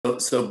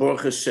So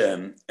Baruch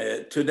Hashem.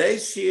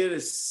 Today's shir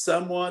is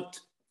somewhat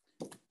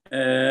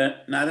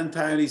not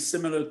entirely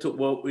similar to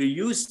what we're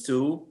used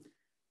to,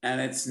 and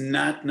it's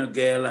not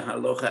nogea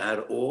halacha at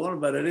all,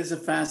 but it is a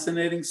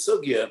fascinating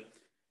sugya,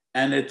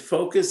 and it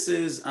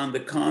focuses on the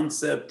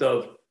concept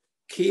of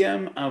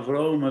Kiyam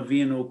Avraham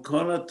Avinu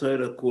Kol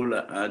HaTorah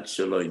Kula Ad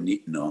Shelo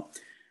Nitno.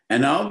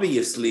 And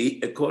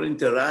obviously, according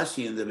to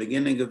Rashi in the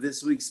beginning of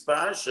this week's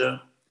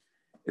parsha,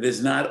 it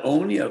is not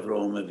only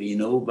Avraham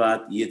Avinu,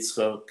 but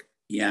Yitzchak,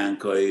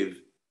 Yaakov,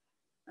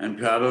 and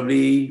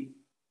probably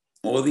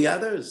all the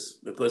others,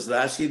 because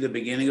Rashi, the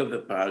beginning of the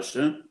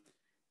parsha,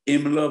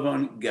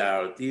 Imlovon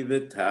Garti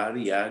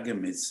V'Tar Yag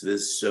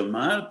Mitzvahs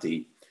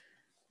Shamarti.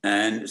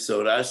 And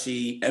so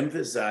Rashi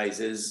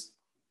emphasizes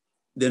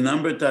the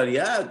number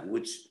Taryag,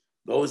 which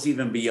goes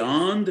even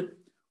beyond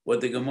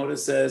what the Gemara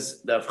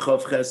says, Daf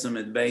Chof Chesem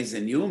et Beis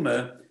in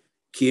Yuma,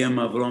 Kiyam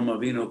Avrom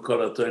Avinu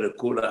Kol HaTorah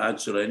Kula Ad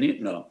Shelo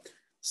Nitno.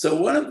 So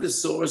one of the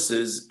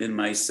sources in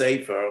my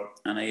Sefer,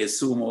 and I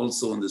assume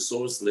also in the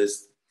source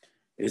list,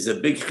 is a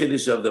big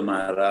Chiddush of the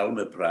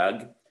Maharal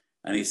Prague,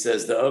 and he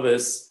says the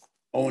others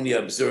only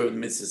observed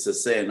Mitzvah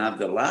Saseh and not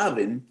the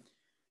Lavin,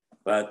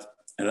 but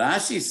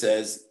Rashi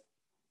says,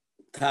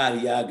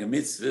 Taryag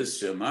Mitzvahs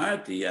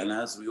Shemarti, and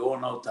as we all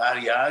know,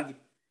 Taryag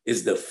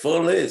is the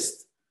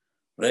fullest.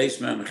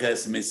 Reish Mem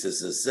Ches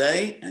Mitzvahs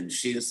Saseh and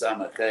Shir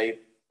Samachay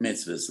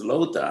Mitzvahs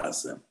Lo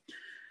Ta'aseh.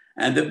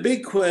 And the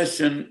big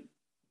question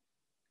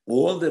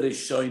all the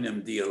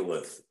Rishonim deal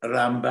with,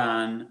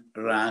 Ramban,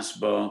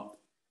 Rashba,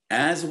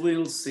 as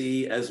we'll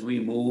see as we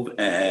move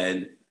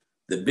ahead,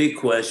 the big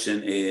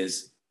question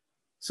is,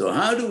 so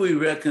how do we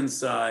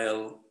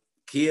reconcile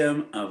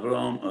Kiyam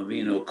Avram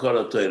Avinu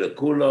Kol HaTorah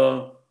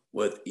Kula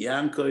with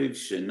Yaakov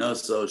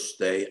Shenoso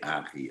Shtei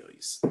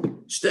Achiyos?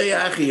 Shtei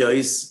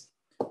Achiyos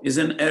is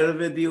an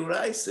Erve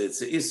Diuraisa,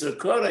 it's an Isser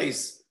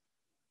Koreis.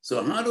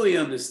 So how do we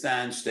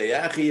understand Shtei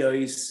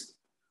Achiyos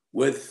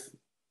with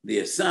the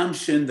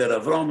assumption that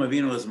Avram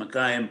Avinu was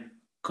Makayim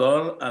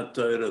Kol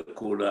HaTorah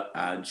Kula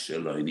Ad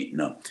Shelo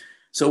Nitno?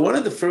 So one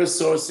of the first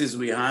sources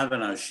we have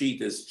in our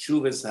sheet is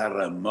Tshuvas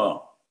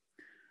HaRamah.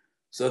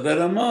 So the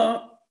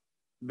Ramah,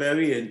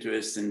 very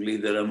interestingly,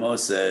 the Ramah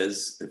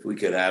says, if we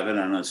could have it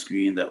on our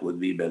screen, that would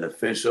be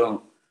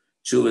beneficial.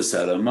 Tshuvas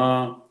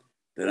HaRamah.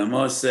 The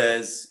Ramah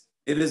says,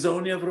 it is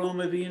only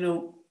Avram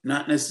Avinu,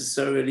 not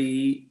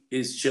necessarily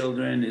his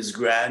children, his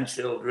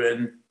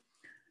grandchildren.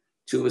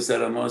 Tshuvas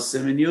HaRamah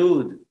Siman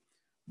Yud.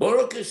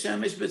 Baruch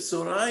Hashem ish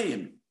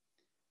b'tzorayim.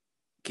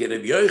 Ki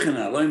Reb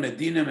Yochanan aloi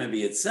medina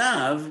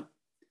mevietzav,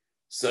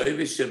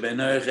 soivish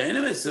shebenoich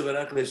enem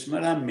esuvarach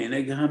lishmar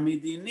haminig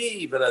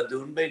hamidini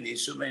v'ladun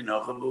beinishu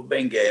beinochav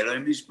u'bein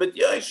geiroi mishpat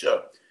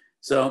yosha.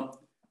 So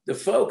the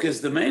focus,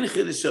 the main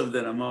chiddush of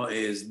the Ramah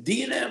is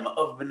dinem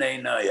of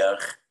Bnei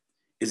Noach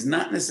is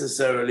not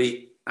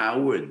necessarily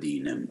our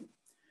dinem.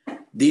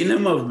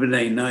 Dinem of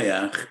Bnei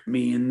Noach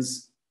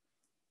means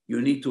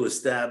you need to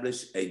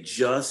establish a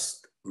just,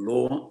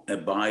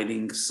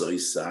 law-abiding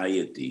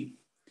society.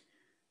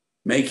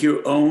 Make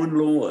your own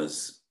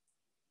laws.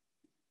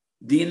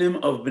 Dinim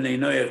of Bnei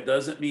Noach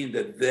doesn't mean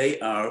that they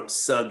are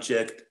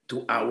subject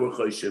to our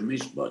Choshe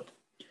Mishpat.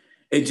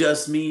 It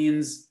just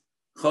means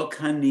Chok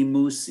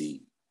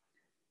HaNimusi.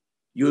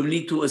 You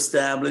need to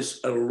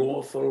establish a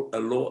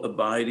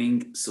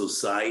law-abiding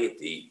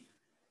society,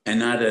 and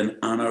not an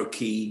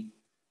anarchy,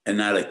 and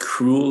not a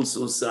cruel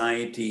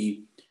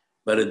society,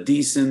 but a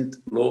decent,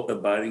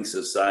 law-abiding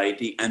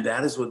society, and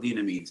that is what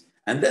Dina means.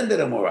 And then the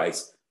Ramah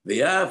writes,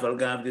 "V'yaf al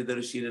gav di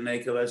derashir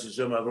neikav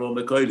sheshom Avrom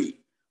bekoili,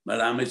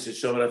 malamet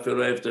sheshom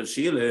rafilo eftav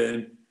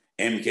shilen,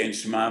 em ken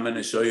shma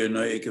meneshoy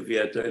noy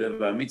kafiyat Torah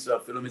v'mitzvah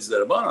afilo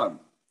mitzvah rabbanon,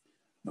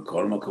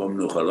 makol makom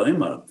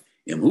nuchaloimar,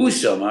 em hu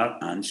shamar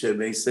anshe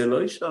beise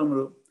lo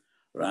shamru,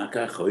 rak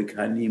achoik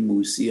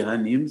hanimusi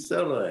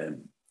hanimsa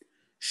lohem,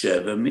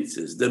 sheva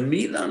mitzvahs." The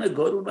milan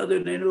agodol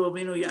b'adonenu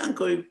Avinu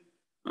Yaakov.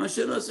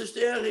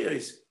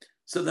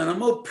 So the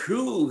Ramah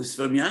proves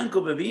from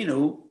Yaakov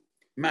Avinu,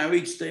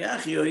 married Shtei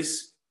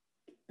Achiyos,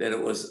 that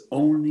it was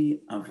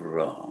only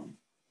Avraham.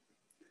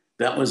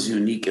 That was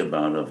unique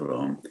about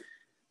Avraham.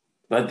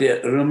 But the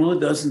Ramah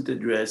doesn't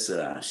address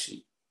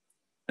Rashi.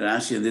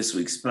 Rashi in this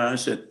week's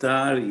parsha,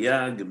 Tar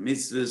Yag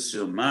Mitzvahs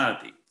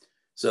Shomarti.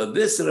 So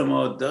this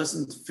Ramah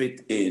doesn't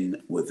fit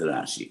in with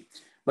Rashi.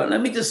 But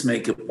let me just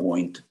make a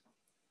point.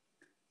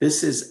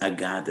 This is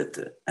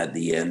Agadata at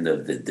the end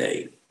of the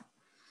day.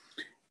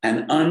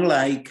 And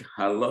unlike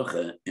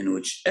Halacha, in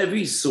which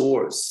every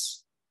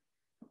source,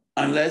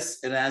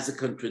 unless it has a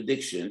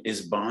contradiction,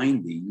 is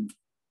binding,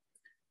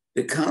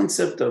 the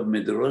concept of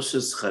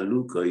Midrashas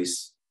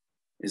Chalukos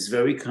is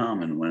very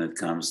common when it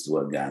comes to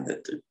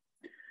Agadata.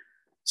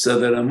 So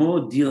the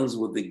Ramah deals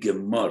with the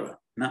Gemara,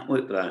 not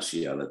with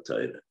Rashi al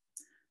Torah.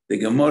 The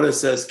Gemara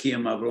says,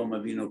 Kiyam Avrom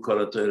Avinu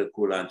Kol HaTorah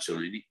Kula Ad Shelo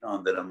Nitno,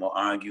 and the Ramah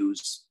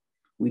argues,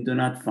 we do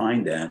not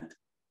find that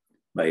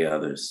by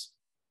others.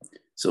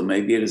 So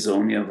maybe it is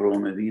only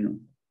Avraham Avinu.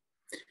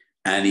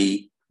 And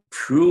he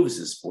proves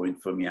his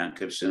point from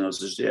Yaakov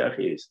Shenoso Shtei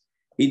Achiyos.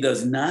 He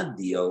does not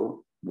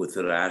deal with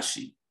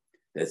Rashi.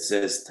 that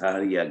says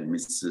Taryag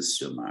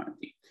Mitzvahs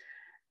Shamarti.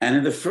 And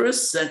in the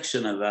first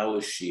section of our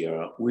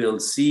Shira, we'll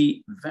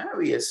see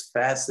various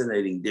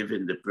fascinating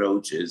different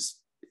approaches.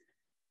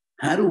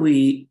 How do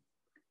we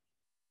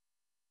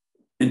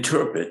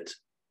interpret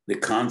the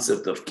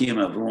concept of Kiyam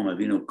Avrom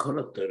Avinu Kol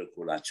HaTorah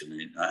Kulat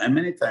Shalin? And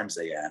many times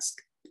I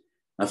ask,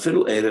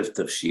 Afilu Erev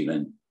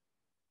Tavshilin.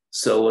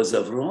 So was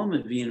Avrom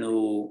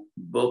Avinu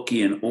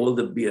Boki in all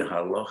the Bir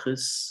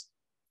Halachas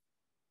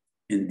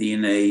in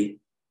Dinei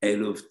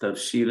Erev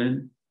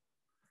Tavshilin,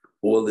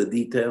 all the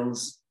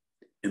details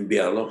in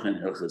Bir Halacha and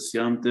Hilchos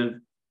Yom Tov,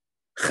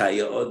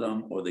 Chaya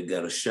Adam or the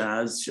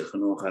Garshaz,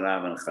 Shechanu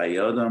Harav and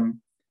Chaya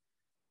Adam,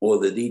 all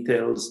the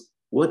details.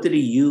 What did he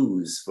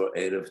use for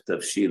Erev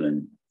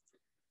Tavshilin?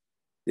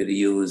 Did he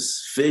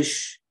use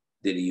fish?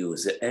 Did he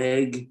use an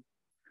egg?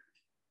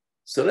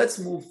 So let's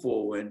move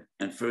forward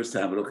and first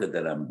have a look at the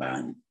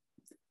Ramban.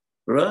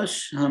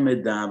 Rosh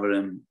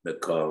HaMedaberim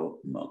B'Kol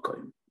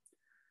Mokom.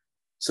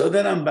 So the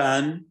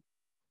Ramban,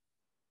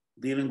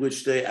 dealing with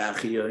Shtei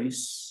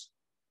Achiyos,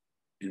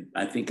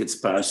 I think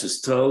it's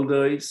Parshas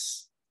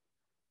Toldos.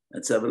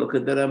 Let's have a look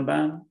at the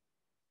Ramban.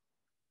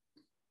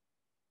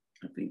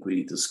 I think we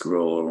need to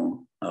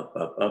scroll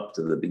up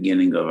to the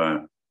beginning of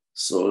our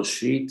source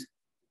sheet.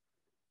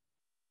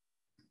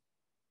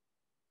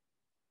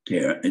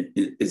 Here,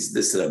 it's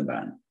this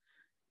Ramban.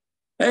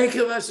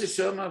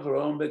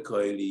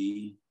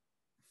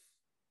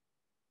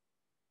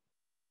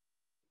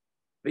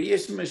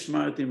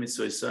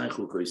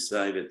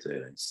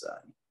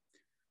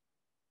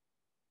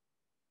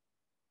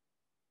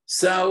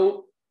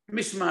 So,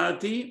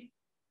 Mishmarti,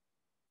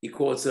 he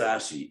quotes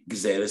Rashi,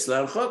 Gzeres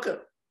L'Archoka,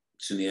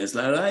 Shnias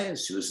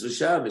L'Arayas, Shus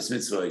L'Shabbos,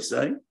 Mitzvah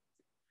Yisai,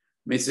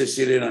 Mitzvah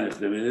Shirin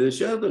Aychlem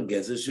L'Shabbos,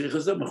 Gezer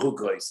Shrichazah, Machuk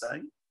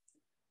Yisai,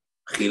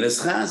 Chilas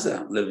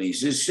Chaza,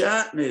 Levishes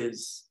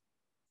Shatnez,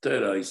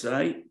 Torah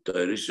Yisai,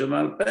 Torah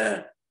Shemal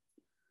Peh.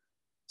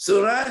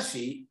 So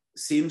Rashi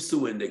seems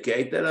to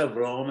indicate that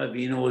Avraham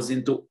Avinu was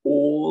into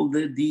all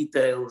the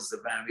details, the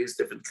various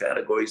different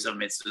categories of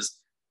mitzvahs,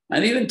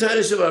 and even Torah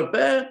Shemal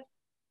Peh.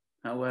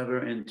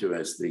 However,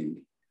 interesting.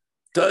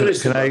 Sorry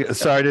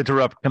to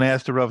interrupt. Can I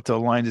ask the Rav to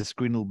align the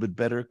screen a little bit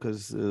better?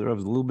 Because the Rav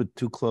is a little bit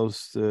too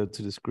close to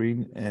the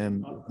screen,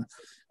 and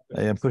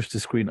I push the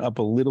screen up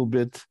a little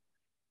bit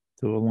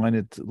to align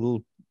it a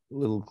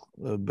little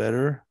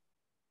better.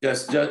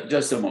 Just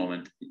a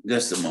moment.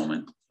 Just a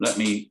moment. Let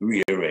me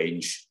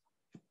rearrange.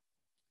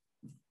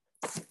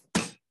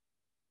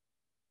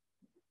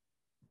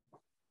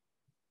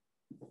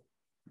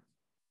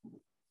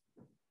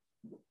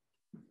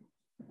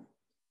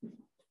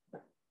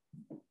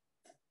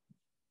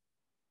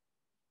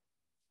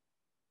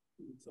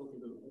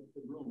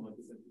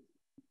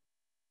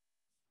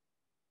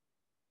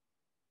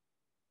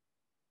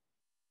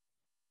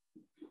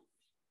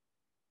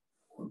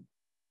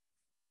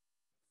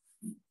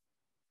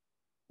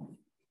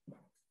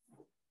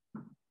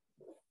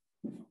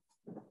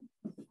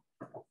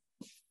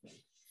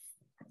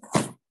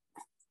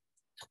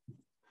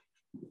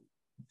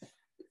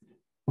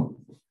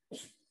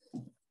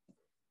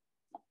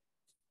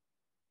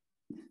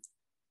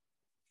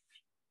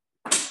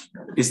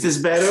 Is this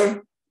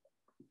better?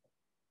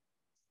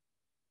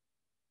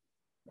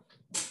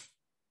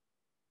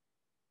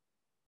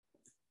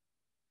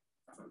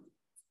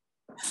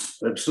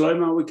 Reb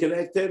Shlomo, are we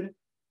connected?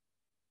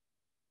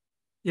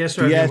 Yes,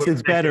 sir. Yes,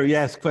 it's better.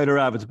 Yes,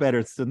 Rav, it's better.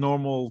 It's the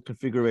normal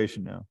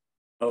configuration now.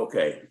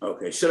 Okay.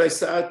 Should I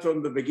start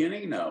from the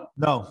beginning?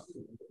 No,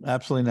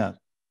 absolutely not.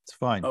 It's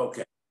fine.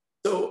 Okay.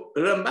 So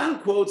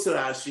Ramban quotes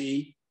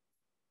Rashi,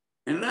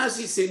 and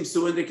Rashi seems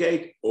to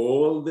indicate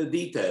all the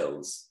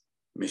details.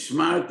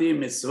 Mishmarti,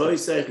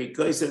 mitzvoisai,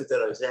 chikoisai,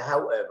 teroisai.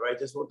 However, I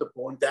just want to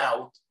point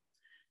out,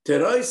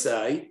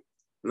 teroisai,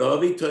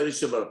 lovi Torah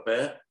shebal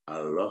peh,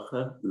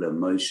 aloha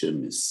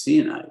leMoshe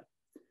Sinai.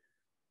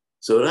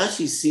 So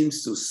Rashi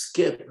seems to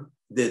skip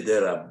the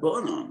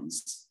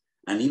derabonans,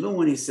 and even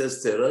when he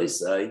says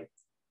teroisai,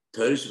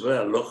 Torah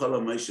shebal aloha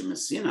leMoshe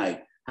Sinai.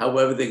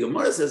 However, the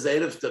Gemara says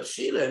Erev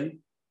Tavshilin,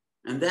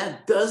 and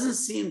that doesn't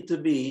seem to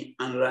be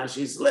on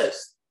Rashi's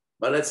list.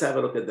 But let's have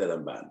a look at the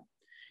Ramban.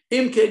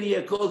 Im ken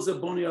yakol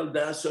zaboni al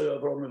daso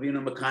Avraham Avinu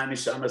mekayim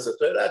mishamas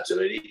haTorah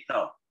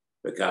shelino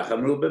v'kach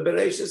amru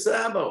bebereishis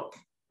rabo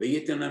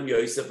v'yitinam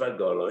Yosef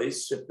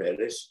agolois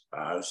sheperesh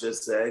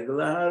parshas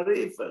egla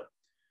harifa.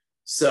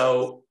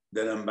 So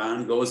the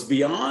Ramban goes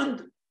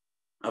beyond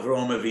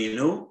Avraham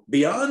Avinu,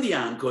 beyond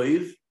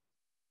Yaakov,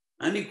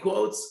 and he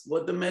quotes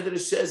what the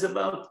Medrash says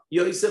about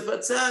Yosef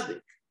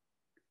HaTzadik.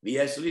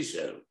 V'yesh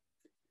lishel.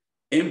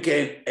 Im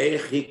ken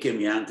eich hikim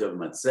Yaakov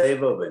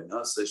matzevo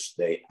v'nosa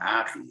shtei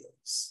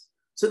achiyos.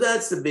 So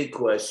that's the big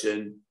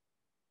question.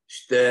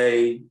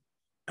 Shtei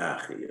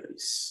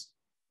achiyos.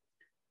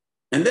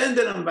 And then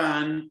the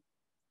Ramban,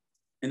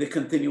 in the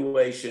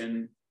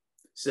continuation,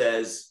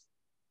 says,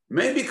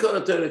 maybe Kol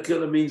HaTorah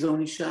Kula means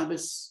only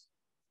Shabbos.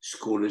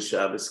 Shkula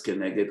Shabbos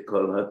keneged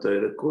Kol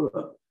HaTorah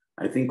Kula.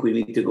 I think we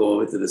need to go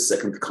over to the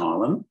second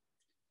column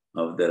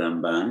of the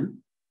Ramban.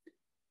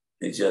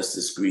 And just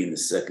to screen the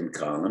second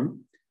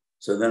column.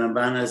 So the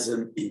Ramban has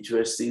an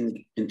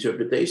interesting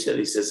interpretation.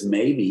 He says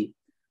maybe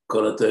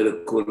Kol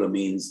HaTorah Kula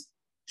means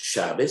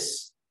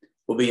Shabbos.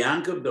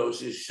 וביעקב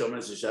דורש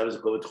שומר של שבס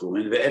וכל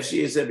התחומים, ואיפה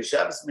שיעשה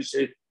בשבס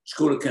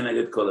שקולה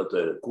כנגד כל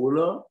התורה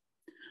כולו,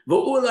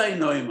 ואולי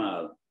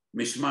נאמר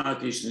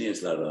משמרתי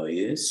שניאס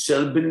לרויס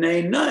של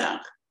בני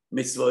נוח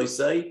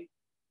מצווסי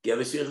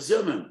גבש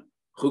יחשומם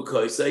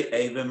חוקויסי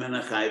איבה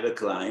מנחי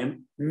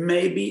וקליים.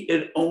 Maybe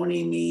it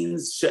only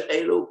means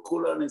שאלו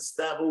כולו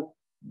נסתבו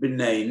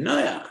בני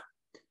נוח.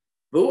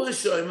 והוא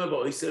השומר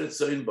ואויסר את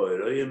צוין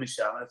בוירוי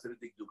משמר את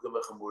הדקדוקה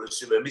וחמורה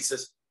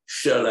שבמצווס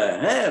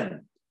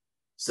שלהם.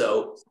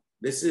 So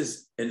this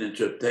is an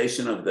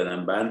interpretation of the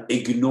Ramban,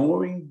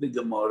 ignoring the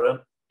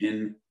Gemara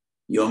in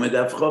Yom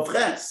Daf Chof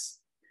Ches.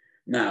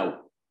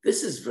 Now,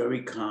 this is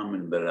very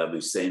common by Rabbi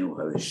Seinu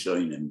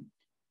Harishonim.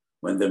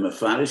 When the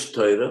Mefarish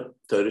Torah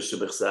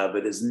Shebechsav,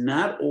 it is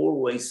not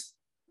always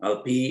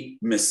al pi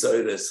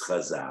Mesoires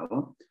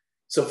Chazal.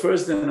 So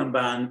first the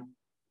Ramban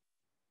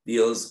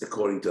deals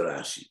according to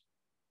Rashi.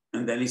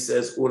 And then he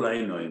says,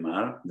 Ulai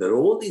Noimar. There are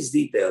all these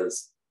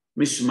details.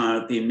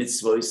 Mishmarti,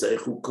 mitzvoisai,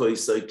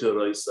 chukoisai,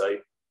 toroisai,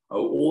 are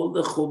all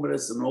the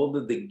chumras and all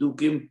the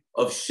dikdukim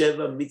of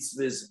Sheva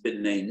mitzvahs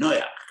b'nei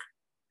Noach.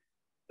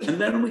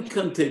 And then we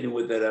continue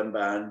with the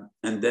Ramban,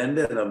 and then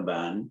the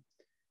Ramban,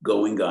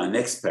 going on,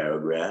 next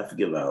paragraph,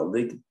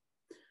 Gevaldig,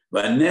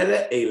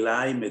 Vanera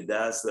elai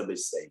medas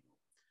labeseinu,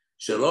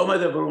 shalom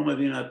adavrom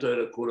avin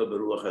ha'torah kula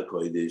beruach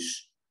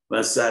ha'kodesh,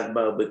 v'asak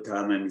bar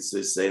b'tama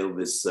mitzvahseil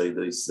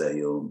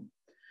v'soidoiseil,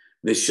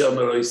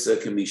 ושומר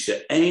עושה כמי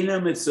שאינה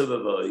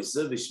מצווה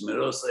ועושה,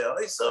 ושמרו עושה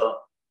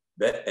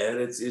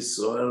בארץ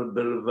ישראל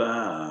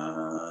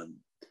בלבד.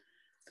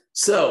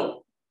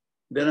 So,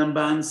 the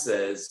Ramban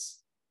says,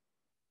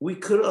 we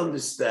could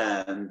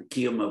understand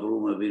Kiyum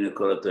Avrum Avinu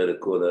Kol HaTorah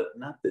Kula,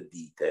 not the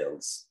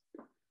details.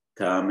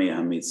 Tami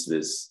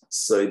HaMitzvahs,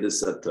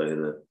 Soidas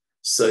HaTorah,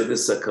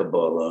 Soidas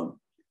HaKabbalah,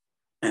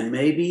 and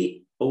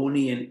maybe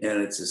only in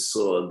Eretz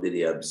Yisrael did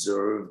he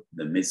observe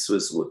the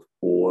mitzvahs with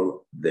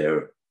all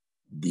their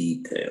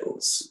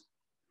details.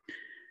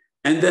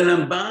 And the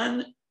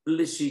Ramban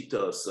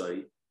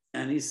Lishitosai,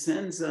 and he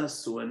sends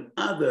us to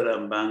another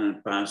Ramban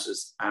in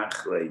Pashas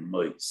Achrei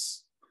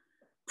Mois.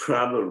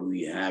 Probably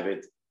we have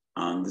it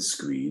on the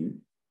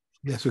screen.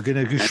 Yes, we're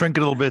going to shrink it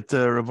a little bit,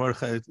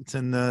 Rav. It's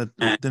in the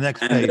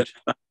next page.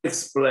 And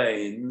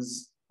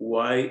explains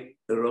why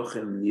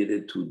Rochel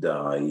needed to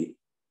die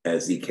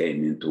as he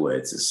came into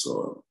Eretz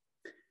Yisrael.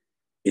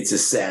 It's a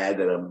sad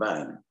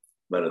Ramban.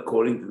 But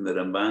according to the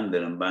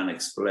Ramban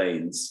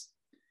explains,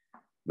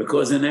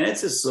 because in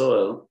Eretz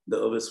Yisrael, the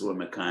others were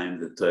Mekayim,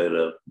 the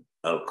Torah,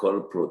 al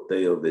kol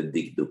proteo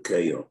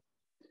v'dikdukeo,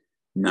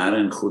 not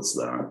in Chutz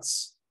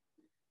La'aretz.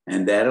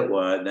 And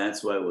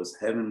that's why it was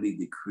heavenly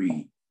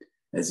decree.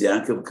 As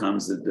Yaakov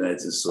comes to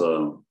Eretz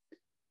Yisrael,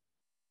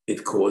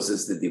 it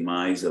causes the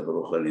demise of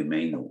Rochel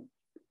Imenu,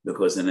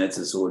 because in Eretz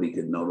Yisrael he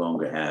could no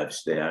longer have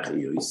Shtei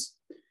Achiyos.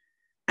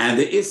 And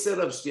the Isser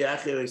of Shtei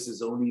Achiyos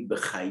is only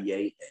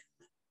b'chayein.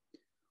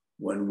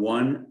 When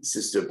one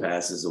sister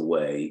passes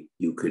away,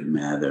 you could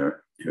marry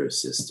her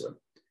sister.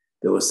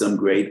 There was some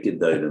great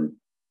Gedolim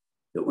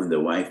that when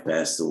the wife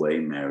passed away,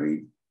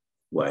 married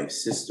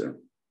wife's sister.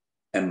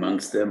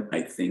 Amongst them,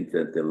 I think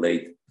that the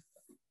late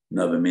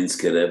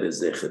Novominsker Rebbe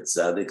Zecher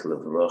Tzadik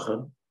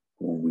Levrocha,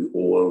 whom we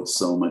all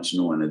so much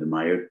knew and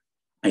admired,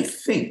 I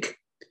think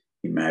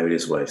he married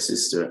his wife's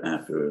sister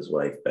after his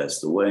wife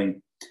passed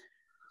away.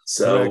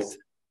 So. Correct.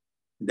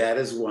 That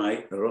is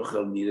why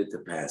Rochel needed to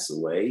pass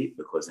away,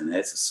 because in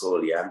Eretz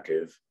Yisrael,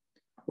 Yaakov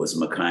was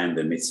Makayim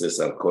the mitzvahs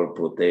al kol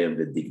proteim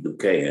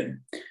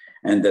v'dikdukeim.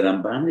 And the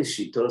Ramban is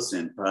Shitos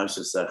in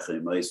Parshas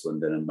Achrei Mois, when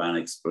the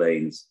Ramban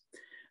explains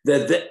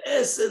that the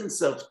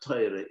essence of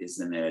Torah is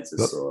in Eretz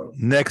Yisrael.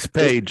 Next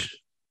page.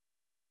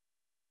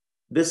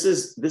 This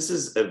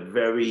is a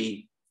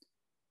very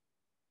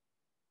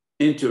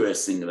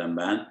interesting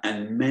Ramban,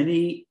 and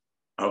many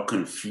are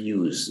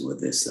confused with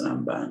this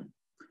Ramban.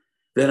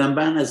 The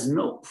Ramban has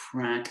no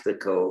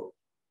practical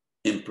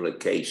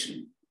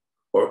implication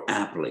or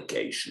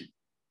application.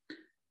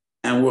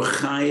 And we're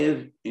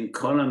chayev in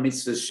kol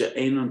ha-mitzvahs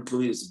she'enon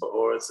tluyos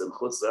ba'oretz and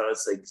chutz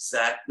la'aretz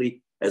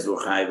exactly as we're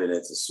chayev in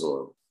Eretz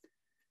Yisrael.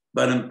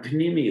 But in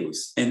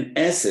Pnimius, in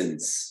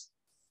essence,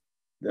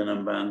 the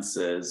Ramban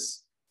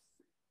says,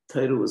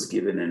 Torah was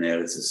given in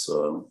Eretz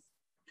Yisrael.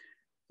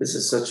 This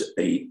is such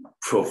a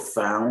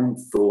profound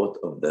thought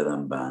of the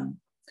Ramban.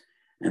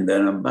 And the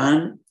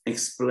Ramban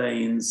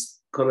explains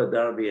כל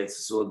הדר בעץ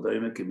ישראל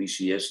דומה כמי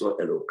שיש לו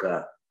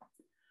אלוקה.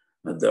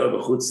 הדר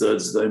בחוץ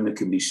לארץ דומה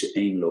כמי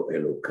שאין לו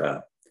אלוקה.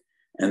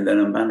 And the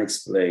Ramban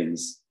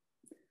explains,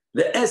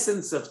 the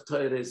essence of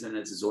Torah is in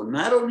Eretz Yisrael,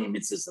 not only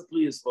mitzvahs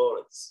tluyos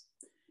ba'aretz,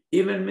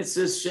 even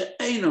mitzvahs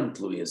she'einam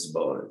tluyos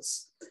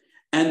ba'aretz.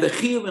 And the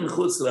chiyuv in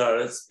chutz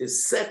la'aretz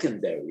is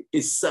secondary,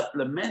 is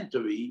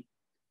supplementary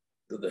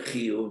to the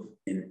chiyuv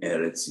in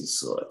Eretz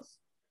Yisrael.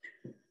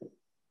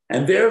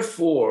 And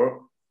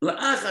therefore, we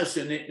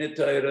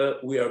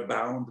are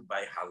bound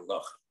by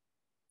halacha.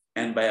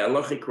 And by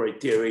halachic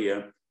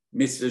criteria,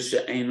 Mitzvahs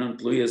she'enon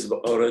tluyas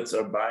ba'oretz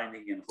are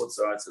binding in chutz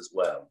haaretz as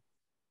well.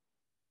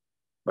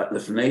 But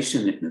lefnei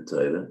shenitna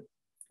Torah,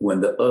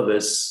 when the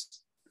others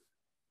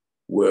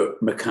were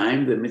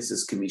mekayim the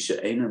mitzvahs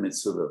k'misha enon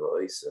mitzvah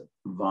v'oisa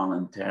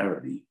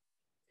voluntarily,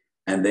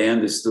 and they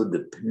understood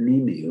the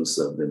pnimius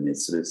of the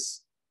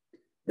mitzvahs.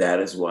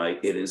 That is why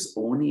it is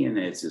only in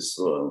Eretz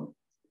Yisrael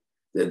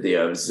that they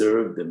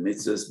observe the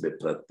mitzvahs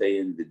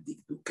beplatein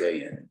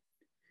v'dikdukein.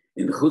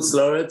 In chutz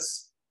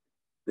haaretz,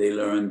 they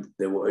learned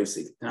the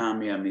Oisik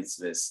Tamia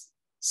mitzvahs,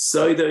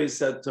 Soidois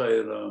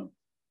HaTorah,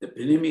 the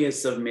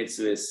Pnimius of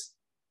mitzvahs,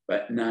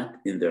 but not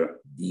in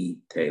their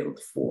detailed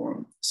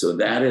form. So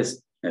that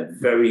is a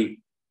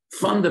very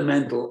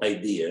fundamental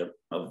idea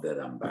of the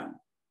Ramban.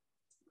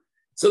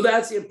 So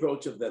that's the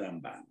approach of the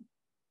Ramban.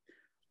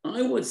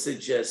 I would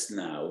suggest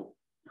now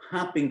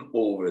hopping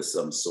over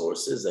some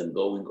sources and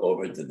going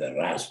over to the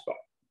Rashba,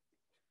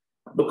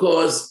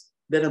 because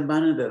the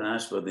Ramban and the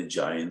Rashba are the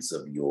giants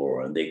of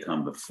yore, and they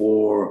come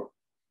before,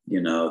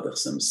 the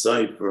Sam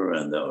Sefer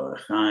and the Or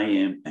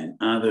Chaim and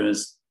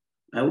others.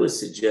 I would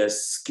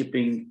suggest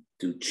skipping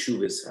to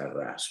Tshuvas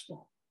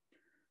HaRashba.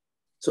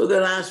 So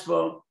the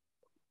Rashba,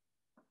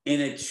 in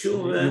a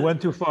Tshuva... You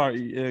went too far.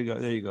 There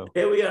you go.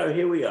 Here we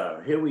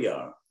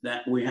are.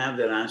 That we have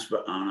the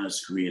Rashba on our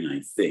screen,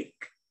 I think.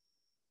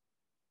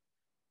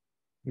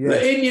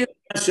 Yes.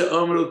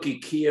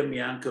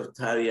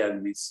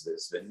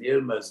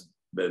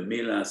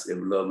 Bemilas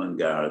im Loman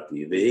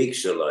Garti, Vehik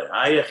Shaloi,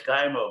 Hayach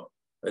Kaimo,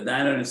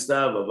 Vadaino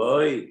Nistav,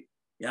 Avoid,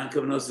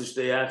 Yaakov Nosa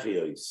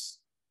Shteyachiois.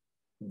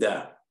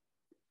 Da.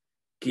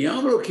 Ki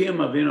Yomru Kim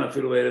Avinu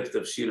Afilu Erev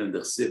Tavshil and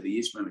Dechsiv,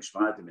 Yishma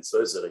Mishmarti,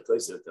 Mitzois,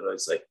 Rekois,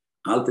 Reterois, like,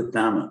 Halte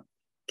Tama,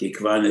 Ki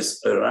Kvanis,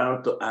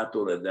 Erarto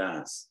Atu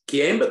Radas,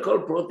 Ki Em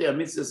Bekol Proti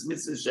HaMitzvahs,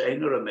 Mitzvahs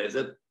She'einu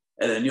Ramezet,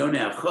 El Anyoni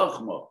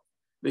HaChochmo,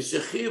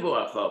 V'Shechivu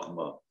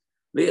HaChochmo,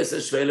 It is the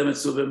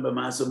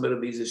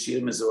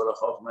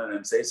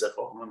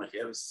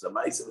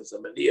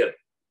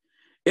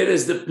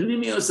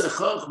Pnimius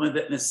HaChochma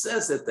that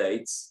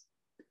necessitates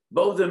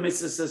both the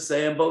mitzvahs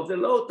say and both the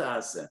lo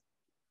ta'aseh,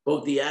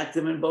 both the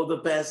active and both the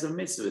passive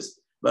mitzvahs.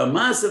 But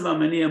Masav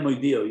Amaniya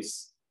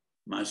Moidios,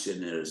 Masha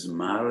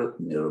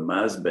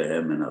Nirmaz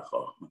Behem and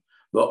HaChochma.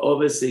 But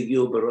obviously,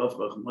 you Baruch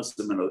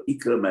Chachmosem and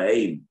Ikra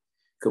Ma'im,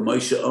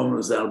 Kamoisha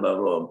Omer Zal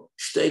Barom,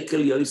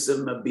 Shtekel Yosef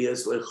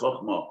Mabias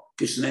LeChochma.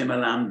 כשני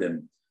מלמדם,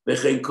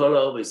 וכן כל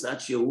העובס, עד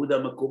שיהודה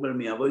מקומל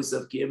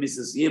מאבויסף כי הם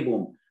יסס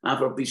ייבום,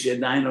 אף על פי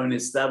שעדיין לא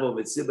נסתבו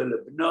וציבל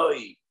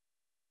לבנוי.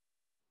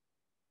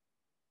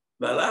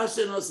 ועל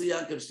אשנוס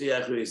יעקב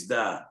שתיאחו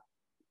יסדע,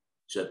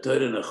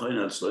 שהתורה נכון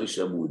על 3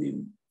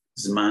 עמודים,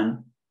 זמן,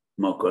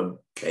 מקום,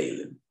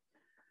 כלים.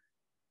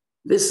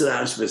 This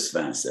Rashba is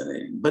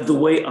fascinating, but the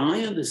way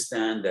I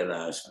understand the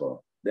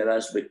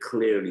Rashba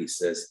clearly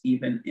says,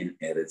 even in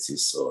Eretz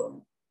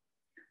Yisrael,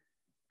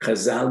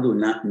 Chazal do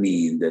not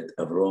mean that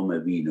Avraham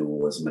Avinu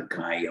was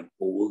Mekayim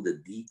all the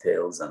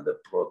details and the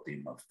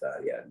protim of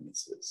Taryag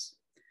mitzvahs.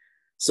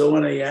 So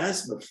when I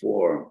asked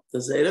before,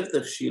 does Erev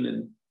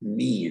Tavshilin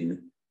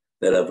mean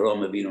that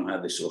Avraham Avinu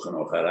had the Shulchan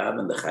Aruch Harav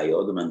and the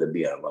Chayodim and the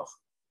Bi'alach?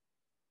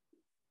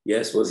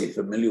 Yes, was he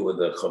familiar with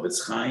the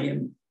Chavetz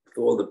Chaim,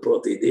 all the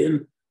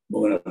protidin,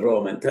 Mogen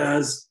Avraham and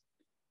Taz?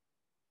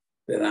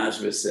 The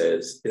Rashba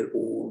says it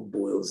all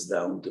boils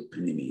down to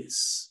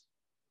Pnimius.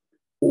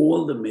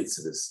 All the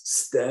mitzvahs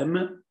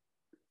stem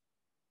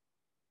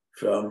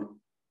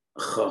from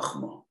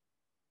Chochma.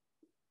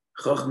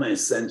 Chochma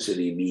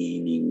essentially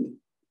meaning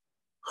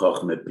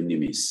Chochma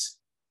Pnimis.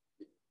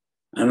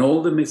 And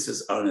all the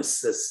mitzvahs are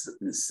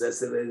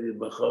necessitated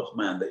by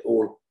Chochma, and they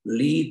all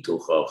lead to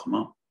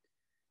Chochma.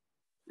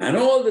 And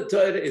all the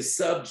Torah is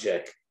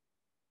subject,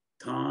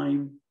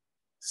 time,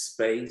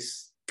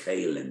 space,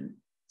 Kalim.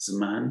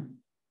 Zman,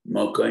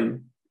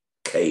 Mokoim,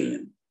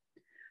 Kalim.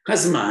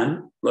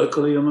 Hazman, lo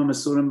kol yom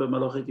mesurim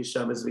b'malachik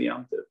Shabbos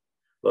v'Yom Tov,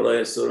 v'lo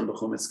yasurim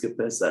b'chumetz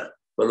k'Pesach,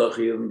 v'lo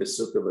chiyuvim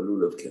b'sukkah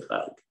v'lulav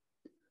k'chag.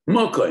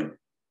 Mokoim,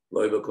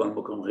 lo b'kol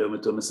mokom chiyuvim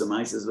b'tumas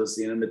ha'maises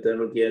v'osinim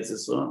b'teruk Eretz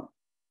Yisrael,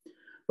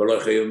 v'lo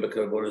chiyuvim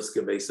b'karbonos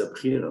k'beis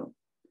ha'bchira,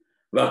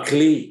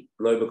 v'akli,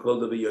 lo b'kol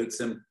davar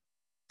yotzim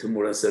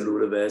t'muras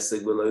ha'lulav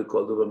v'esek, v'lo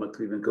kol davar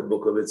makrivim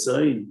k'buka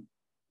v'tzoyin.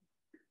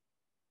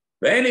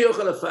 V'eni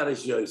yochel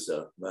ha'farish yoysa,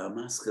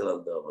 v'ha'maskel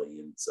al davar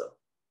yimtza.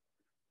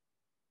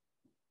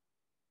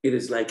 It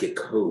is like a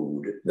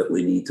code that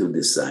we need to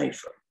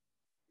decipher.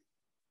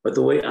 But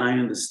the way I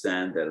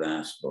understand the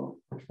Rashba,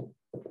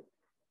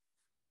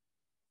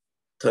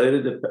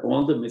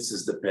 all the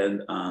mitzvahs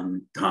depend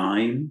on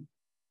time,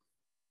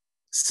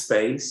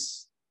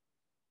 space,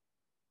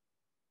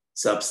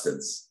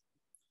 substance,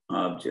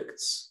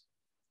 objects.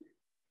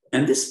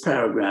 And this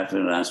paragraph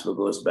in Rashba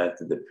goes back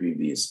to the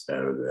previous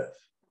paragraph.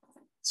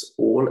 It's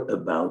all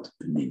about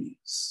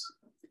Pnimius.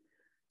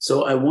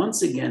 So I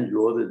once again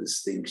draw the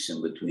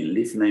distinction between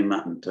Lifnei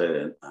Matan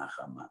Torah and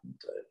Achar Matan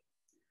Torah.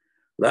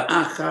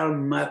 La'achar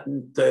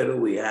Matan Torah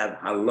we have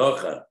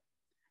Halacha,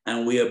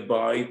 and we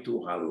abide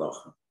to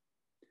Halacha.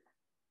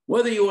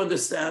 Whether you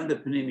understand the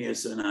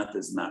Pnimius or not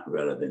is not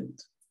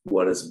relevant.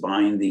 What is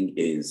binding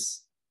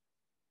is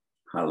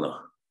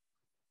Halacha.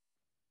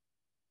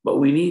 But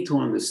we need to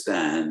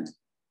understand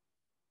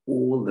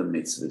all the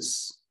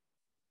mitzvahs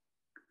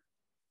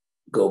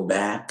go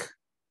back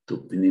to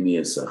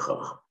Pnimiyas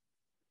HaChacham.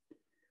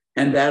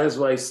 And that is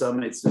why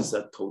some mitzvahs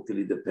are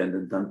totally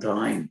dependent on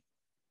time.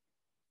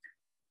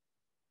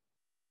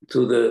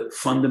 To the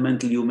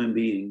fundamental human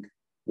being,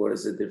 what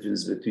is the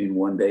difference between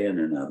one day and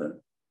another?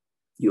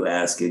 You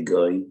ask a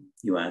guy,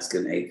 you ask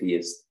an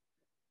atheist,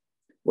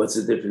 what's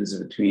the difference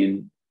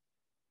between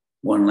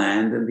one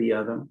land and the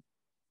other,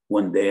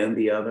 one day and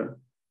the other,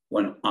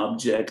 one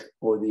object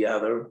or the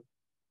other?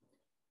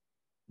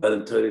 But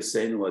the Torah is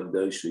saying what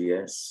doshu,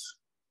 yes.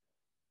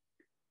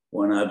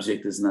 One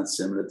object is not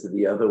similar to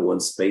the other, one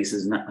space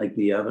is not like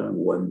the other, and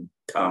one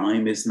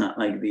time is not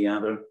like the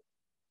other.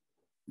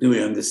 Do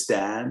we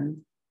understand?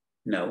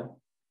 No.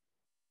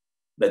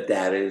 But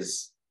that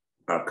is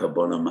our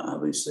Kabbalah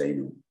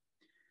Ma'aviseinu.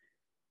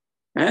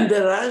 And the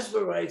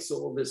Rashba writes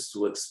all this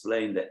to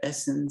explain the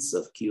essence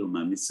of Kiyum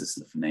HaMitzvahs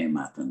Lefnei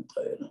Matan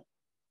Torah.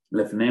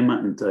 Lefnei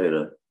Matan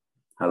Torah,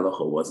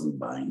 Halacha wasn't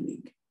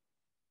binding.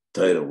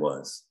 Torah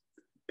was.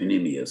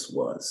 Pnimius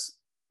was.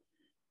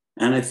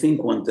 And I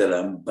think when the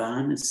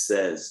Ramban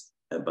says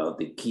about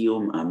the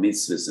Kiyum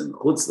HaMitzvahs in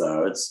Chutz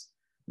La'aretz,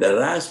 the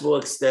Rashba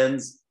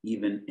extends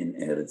even in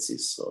Eretz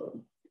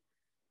Yisrael.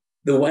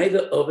 The way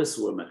the others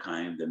were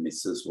Mekayim, the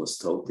mitzvahs, was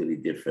totally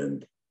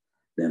different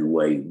than the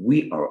way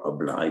we are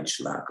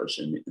obliged Lachash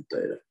and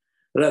Torah.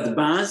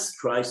 Radbaz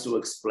tries to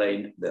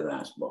explain the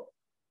Rashba.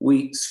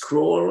 We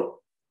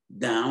scroll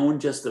down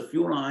just a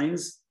few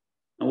lines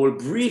and we'll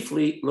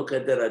briefly look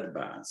at the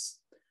Radbaz.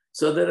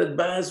 So the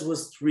Radbaz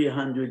was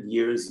 300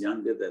 years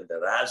younger than the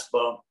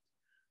Rashba.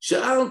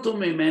 Sha'altu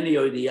mimeni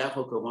oidi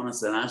Yaakov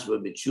kavonas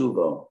Rashba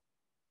b'tshuva.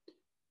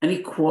 And he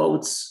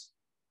quotes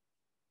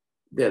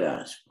the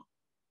Rashba.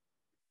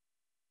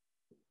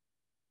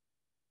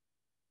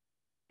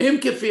 Im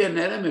kefi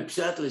anera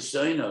mepshat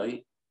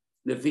l'shoinoi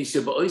lefi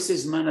sheba'ois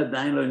zman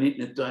adayin lo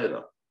nitne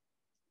Torah.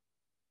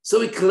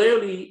 So he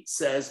clearly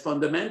says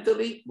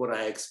fundamentally what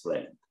I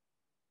explained.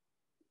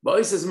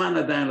 Ba'ois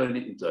zman adayin lo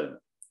nitne Torah.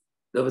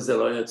 Davar ze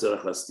lo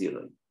yotzorach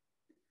lastiroi.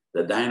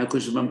 The adayin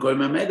akush b'mkol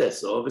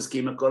mamedes. Ovis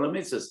kima kol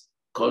hamitzvos.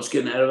 Kol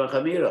shken erev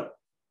hachamira.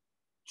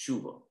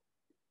 Tshuva.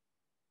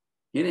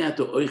 Hine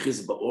ato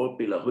oiches ba'or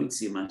pi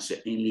lahoitzi ma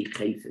she'en li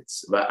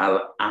chayfetz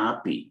va'al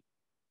api.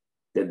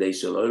 כדי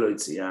שלא לא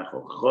יציח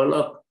או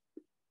חולק,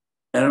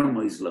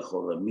 ארמויז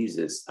לכל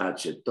המיזס עד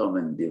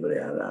שתומן דברי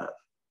הרב.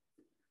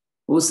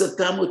 הוא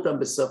סתם אותם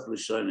בסוף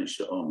לשון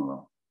שאומר,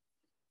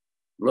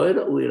 לא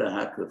ראוי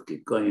להקרב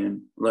ככהן,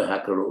 לא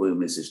הקרב ראוי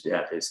מסשתי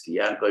אחס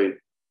כיעקב,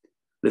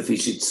 לפי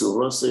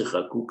שצורוסי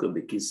חקוקה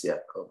בכיס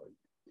יעקב.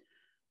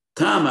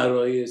 טעם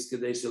הרויס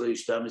כדי שלא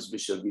ישתמש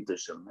בשרביטו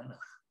של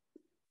מלך.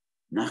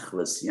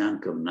 נחלס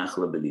ינקב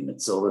נחלה בלי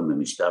מצורם,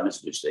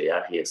 ומשתמש בשתי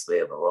יחי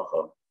אסליה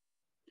ברוחב,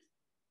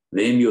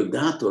 ואם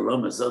יודעת או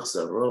לא מזוך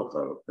סרוך,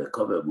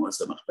 וכובר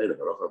מועס המכפל,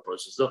 ברוך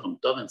הפרוש הזוכם,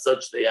 טוב אין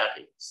סוד שתי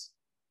יחיס.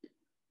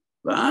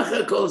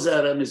 ואחר כל זה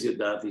הרמז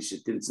יודעתי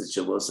שתמצאת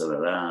שבוע סל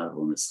הרב,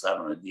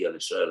 ונסחר ונדיע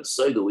לשואל,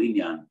 סויד הוא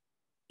עניין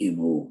אם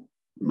הוא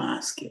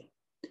מאסקר.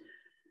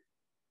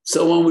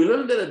 So when we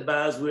learn that at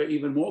Baz, we're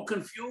even more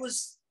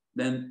confused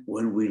than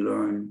when we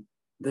learn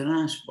the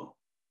Rashba.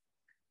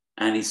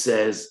 And he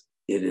says,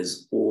 it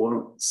is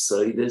all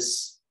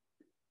soidus.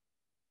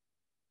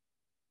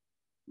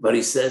 But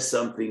he says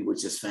something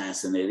which is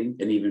fascinating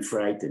and even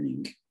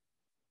frightening.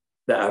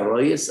 The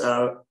aroyas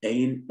are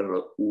ein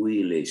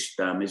ra'ui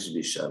le'shtamish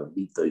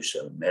b'sharvito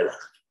shel melech.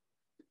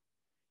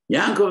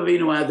 Yaakov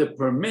Avinu had the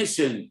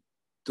permission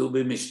to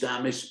be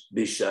mishtamish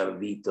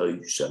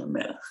b'sharvito shel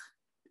melech.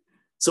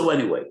 So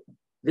anyway,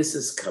 this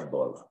is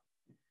Kabbalah.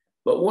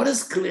 But what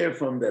is clear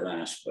from the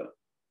Rashba,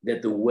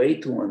 that the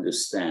way to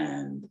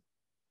understand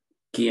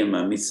Kiyum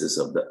HaMitzvahs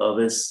of the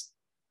others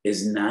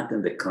is not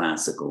in the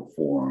classical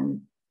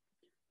form,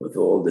 with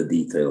all the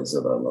details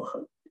of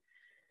Halacha.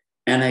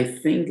 And I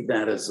think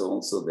that is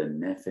also the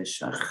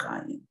Nefesh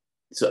HaChaim.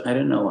 So I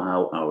don't know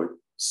how our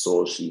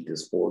source sheet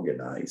is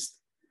organized,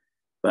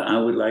 but I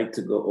would like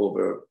to go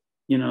over,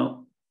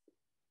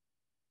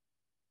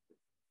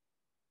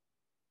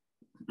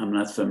 I'm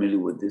not familiar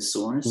with this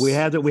source. We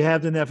have the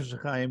Nefesh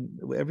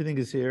HaChaim. Everything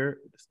is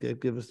here. Just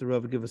give us the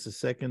Rav, give us a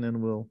second,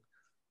 and we'll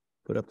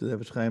put up the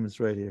Nefesh HaChaim.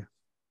 It's right here.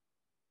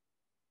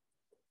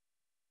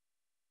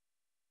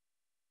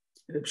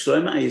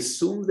 Shlomo, I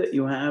assume that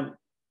you have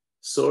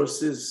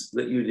sources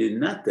that you did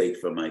not take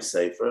from my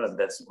sefer, and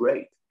that's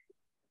great.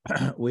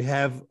 We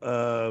have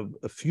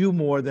a few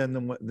more than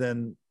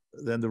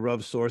the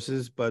Rav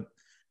sources, but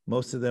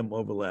most of them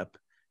overlap.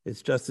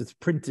 It's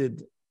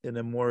printed in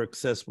a more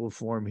accessible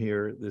form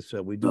here.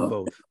 We do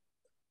both.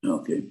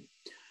 Okay.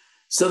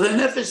 So the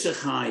Nefesh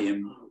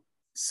HaChaim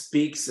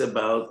speaks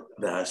about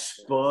the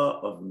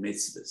hashpah of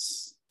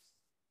mitzvahs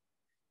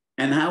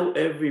and how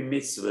every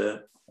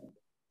mitzvah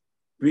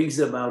brings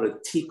about a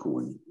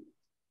tikkun.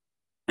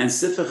 And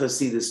Sefer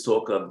Hasidus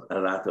talk a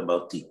lot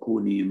about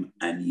tikkunim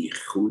and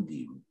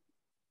yichudim.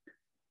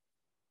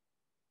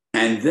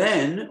 And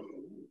then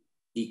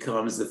he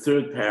comes the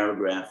third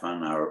paragraph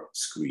on our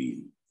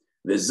screen.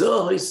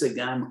 וזו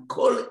גם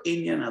כל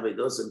עניין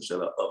עבודתם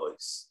של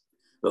האורס.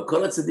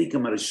 וכל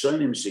הצדיקים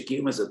הראשונים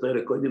שקיום את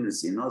התורה קודם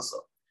לסינוסו,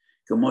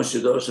 כמו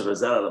שדורש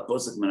חז"ל על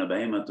הפוסק מן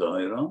הבאים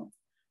התורה,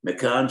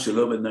 מכאן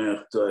שלא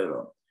בדרך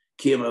תורה,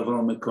 כי הם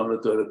עברו מכל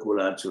התורה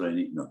כולה עד שלא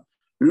ניתנו.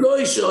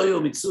 לא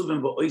שהיו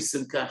מצווים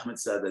ועושים כך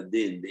מצד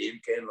הדין, ואם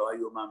כן לא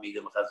היו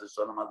מעמידים חס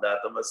ושלום על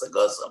דעתם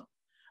והשגתם,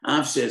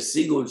 אף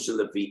שהשיגו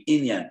שלפי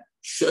עניין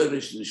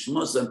שורש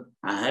נשמוסם,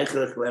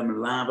 ההכרח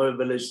להם לעבור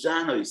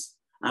ולשנוס,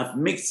 אף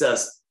מקצת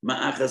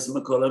מאחס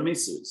מכל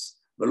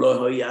המצוות.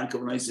 ולא היה יעקב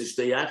נויסה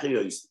שתי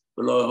אחיות,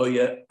 ולא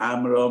היה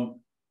עמרם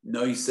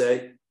נויסה,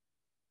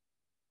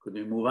 could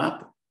we move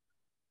up?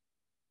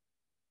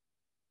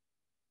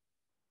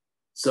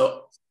 So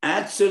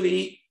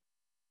actually,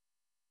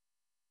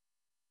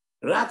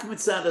 רק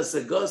מצד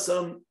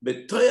הסגוסם,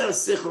 בתויר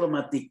שכלום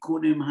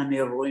התיקונים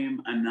הנרואים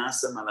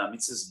הנעשם על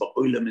המצוות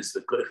באוילמס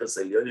וכוחס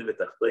עליונים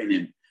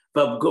ותחתונים,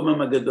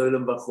 והפגומם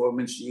הגדולים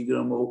והחורבן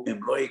שיגרמו, הם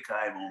לא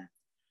יקיימו,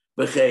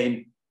 וכן,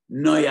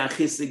 נויה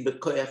חיסק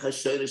בכוח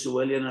השורש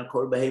הוא עליון על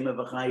כל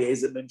בהמה וחי,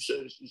 איזה בהם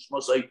שורש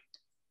נשמוסי,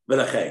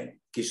 ולכן,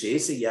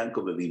 כשיעשה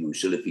יעקב אבינו,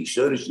 שלפי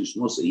שורש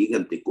נשמוסי, יהיה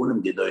גם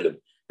תיקונים גדולים,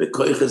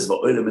 בכוחס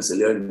ואוילמס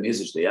עליונים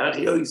איזה שתי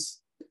אחיות,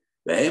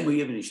 והם הוא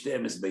יהיה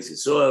ונשתיהם את בית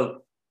ישראל,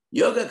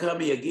 יוגה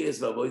kama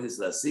yagis v'avodas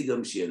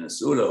lasigam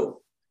she'nasu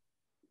lo.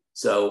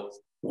 So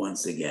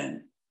once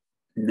again,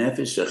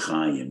 Nefesh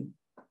HaChaim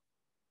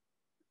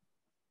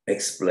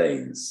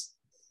explains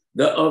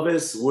the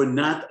others were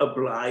not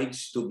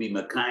obliged to be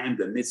makayim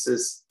the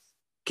mitzvahs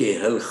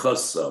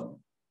kehelchosam.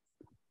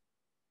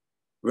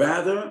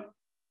 Rather,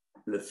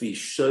 lefi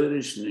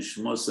shorish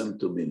nishmosam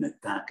to be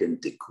metaken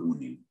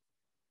tikunim.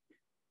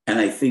 And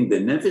I think the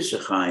Nefesh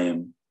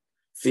HaChaim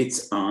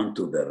fits on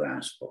to the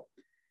Rashba.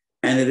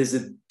 And it is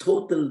a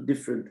total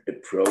different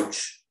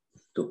approach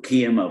to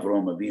Kiyam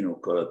Avrom Avinu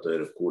Kol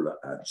HaTorah Kula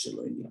Ad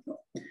Shelo Yitno.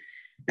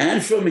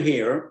 And from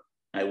here,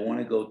 I want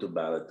to go to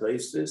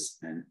Balatoistus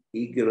and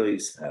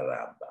Igrois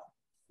Haramba.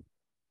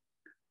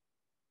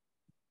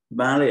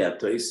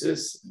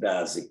 Balatoistus,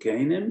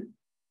 Dazikenim,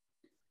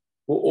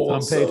 who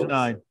also... On page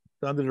 9, it's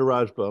under the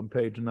Rashba, on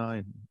page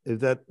 9. Is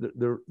that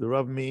the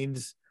Rav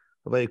means,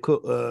 which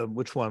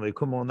one?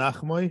 Vayikumo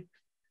Nachmoi,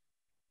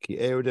 Ki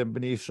Eredem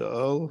B'ni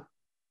Sha'ol,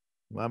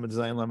 Lamed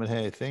Zayin, Lamed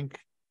Hey, I think.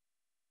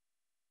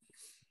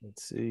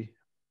 Let's see.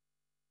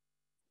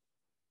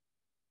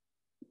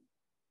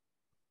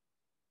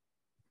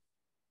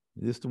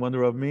 Is this the one the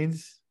Rav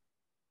means?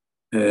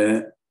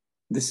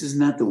 This is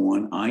not the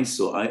one I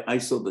saw. I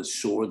saw the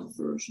short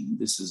version.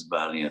 This is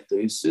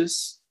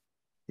Baliatosis.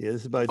 Yeah,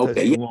 this is by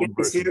okay, yeah,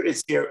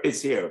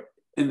 it's here.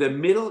 In the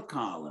middle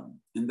column.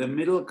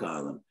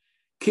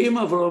 Kim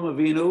Avrom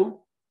Avinu,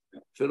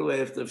 Filu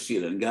Eftav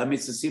Shilan, Gam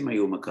Mitzasim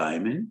Hayu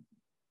Makaimin,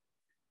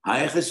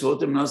 Hayachas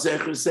Votem Noseh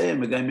Chusayim,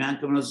 Megam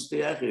Yankam Noseh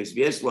Teachis,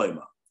 Vies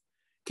Loima.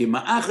 Ki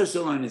Ma'achas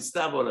Shalom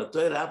Nitztav Ol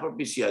HaTorah, Afar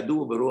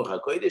Pishyadu Beruach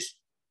HaKodesh,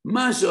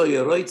 Ma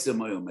Shoya Roitzem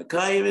Hayu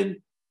Makaimin,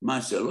 Ma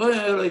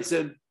Shaloya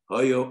Roitzem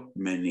Hayu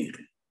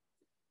Menichin.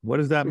 What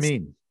does that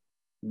mean?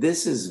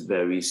 This is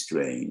very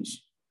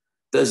strange.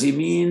 Does he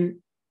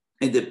mean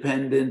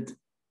independent,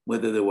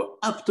 whether they were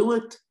up to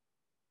it?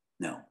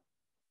 No,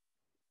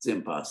 it's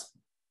impossible.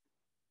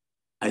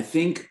 I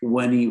think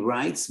when he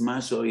writes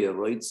Masho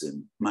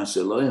Yeroitzim,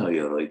 Mashaloy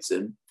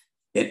Yeroitzim,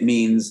 it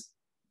means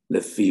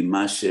Lefi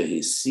Masha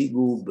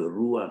Hisigu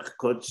Beruach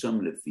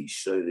Kotsham Lefi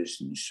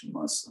Shoirish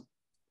Nishmasam.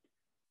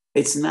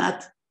 It's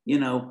not,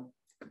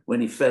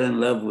 when he fell in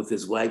love with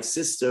his wife's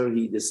sister,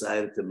 he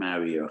decided to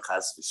marry her,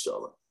 Chas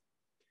v'sholom.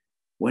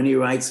 When he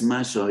writes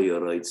Masho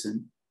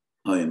Yeroitzim,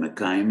 Hoya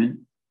Mekaimin,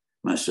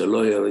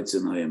 Mashalo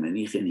Yeroitzim Hoya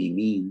Menichin, he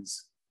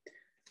means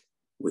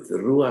with the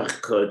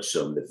Ruach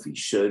Kodsham, the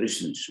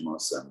Fishorish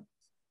Nishmosam,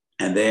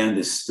 and they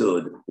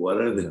understood what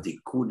are the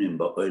Tikkunim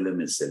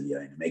Ba'olam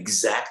Eselyanim,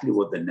 exactly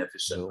what the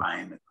Nefesh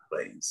HaChaim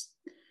explains.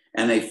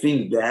 And I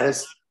think that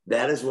is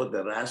what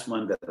the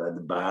Rashman, the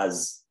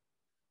Radbaz,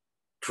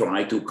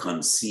 try to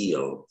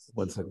conceal.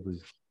 1 second,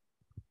 please.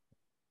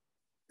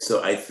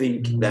 So I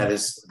think that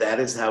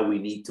is how we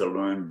need to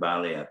learn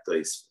Balei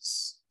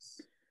HaTosfos.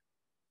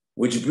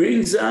 Which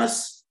brings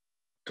us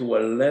to a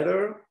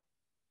letter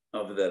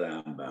of the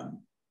Rambam.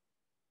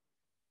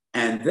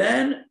 And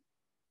then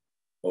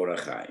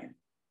Orach Chaim.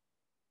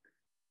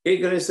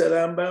 Igris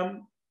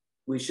Rambam,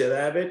 we should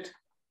have it.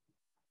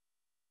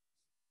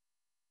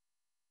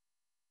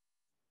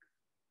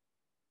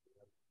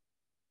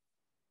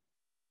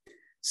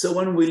 So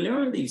when we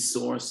learn these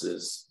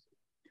sources,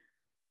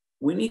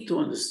 we need to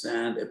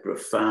understand a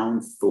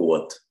profound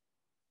thought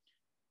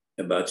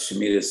about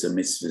Shemiras and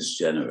Mitzvahs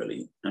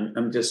generally.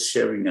 I'm just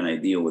sharing an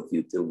idea with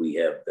you till we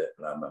have the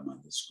Rambam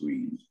on the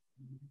screen.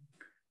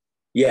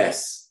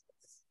 Yes,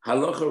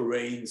 Halacha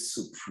reigns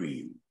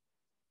supreme.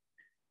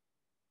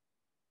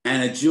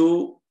 And a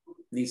Jew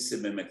needs to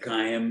be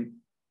Mekayim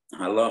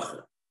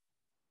Halacha.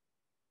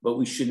 But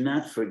we should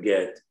not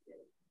forget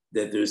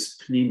that there's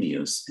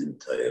Pnimius in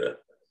Torah.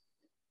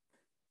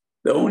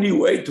 The only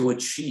way to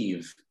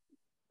achieve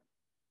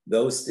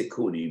those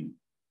tikkunim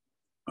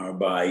are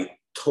by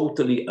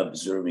totally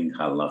observing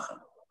halacha.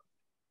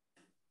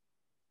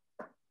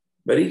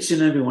 But each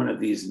and every one of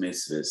these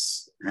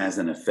mitzvahs has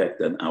an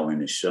effect on our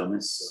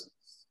neshamas,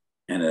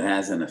 and it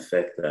has an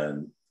effect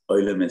on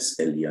olamis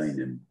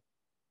elyonim.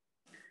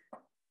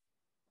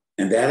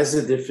 And that is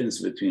the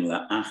difference between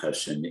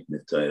la'achash and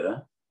nitne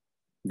Torah.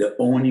 The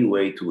only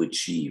way to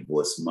achieve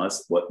what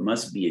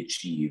must be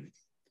achieved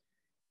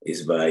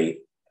is by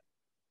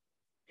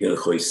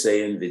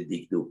hilchosein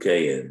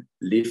v'dikdukein.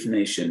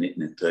 Lifnei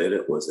shenitne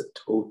Torah was a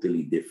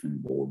totally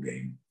different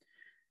ballgame.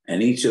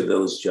 And each of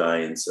those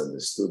giants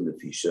understood the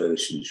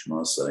Fishorish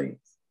Nishmasai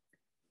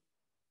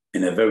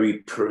in a very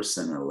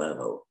personal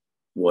level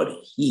what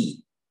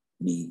he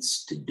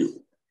needs to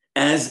do,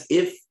 as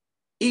if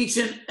each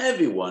and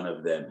every one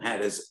of them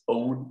had his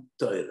own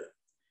Torah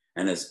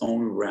and his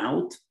own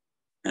route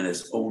and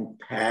his own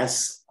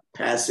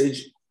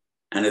passage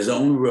and his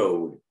own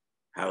road,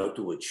 how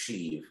to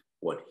achieve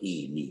what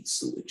he needs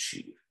to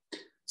achieve.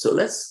 So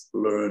let's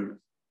learn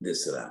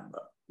this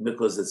Rambam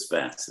because it's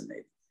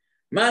fascinating.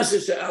 מה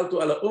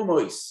ששאלתו על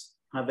האומויס,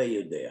 הווה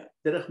יודע,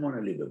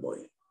 תרחמונה לי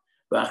בבויה,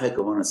 ואחרי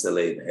כמון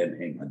הסלד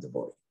הם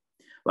הדבויה.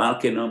 ועל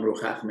כן אמרו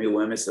חכמי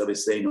ואמס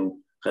רבסנו,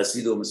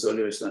 חסידו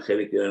ומסולי ושנה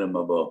חלק יראה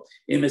למבוא,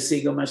 אם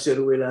השיגו מה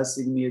שראוי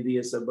להשיג מידי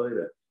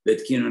הסבוירה,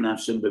 והתקינו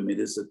נפשם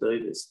במידס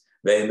הטוידס,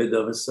 והם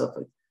בדוב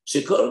הסופק,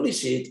 שכל מי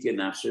שהתקן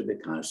נפשם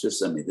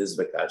בקשתס המידס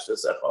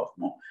וקשתס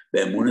החוכמו,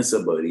 באמונס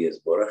הבוירה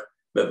יסבורך,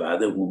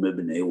 בוודא הוא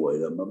מבני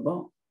ווילה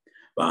מבוא.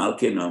 ועל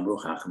כן אמרו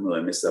חכמי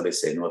ואמס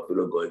רבסנו,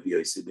 אפילו גוי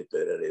ויועסי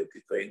בתוירה ראו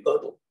ככהן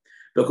גדול.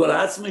 וכל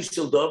העצמי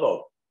של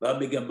דובו,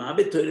 והמגמה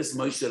בתוירס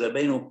מוישה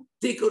רבנו,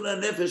 תיקון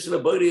הנפש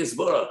לבוירה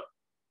יסבורך,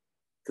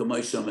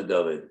 כמו שומע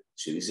דוד,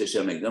 שביסה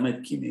שם גם את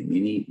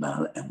כמימיני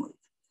בעל אמוי.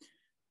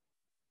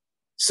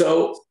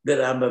 So the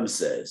Rambam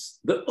says,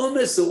 the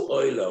Umesu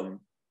Oilam,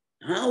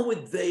 how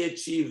would they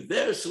achieve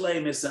their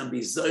shleimus and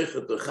be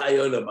zoichet to Chai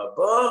Olam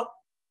Haba?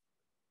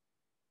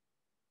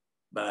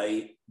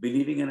 By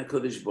believing in a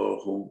Kodesh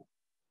Baruch Hu,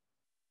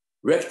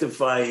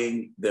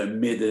 rectifying their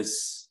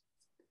midas,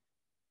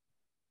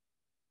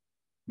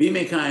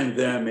 bimekayim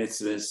their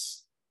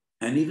mitzvahs,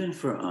 and even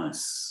for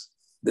us,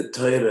 the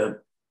Torah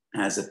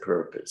has a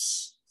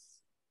purpose.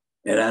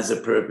 It has a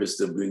purpose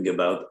to bring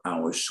about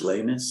our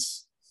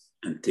shleimus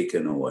and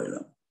tikkun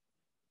olam.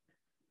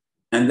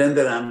 And then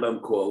the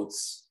Rambam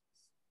quotes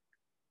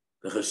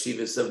the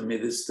chashivas of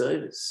midas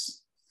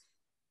Torahs.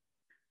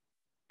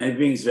 And it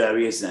brings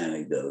various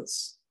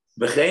anecdotes.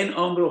 V'chein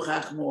omru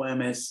chachmu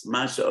emes,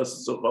 ma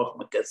she'osasu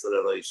chochma ketzer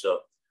eloisha,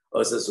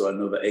 osasu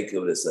anu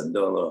v'ekev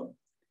l'sandolo,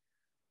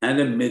 and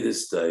the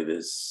midas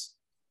Torahs.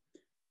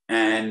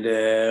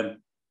 And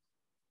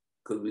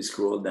could we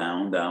scroll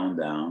down?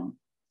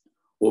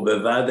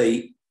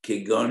 Ubevadei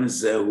kigon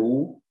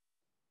zehu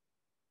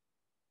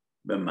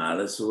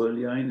b'malas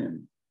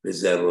u'elyonim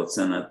v'zeh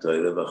rotzan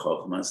ha'toira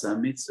v'chochmas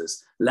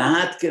ha'mitzvos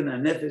lahatken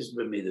ha'nefesh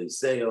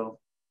b'midoseyo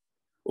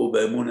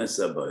u'be'emunas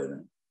ha'boira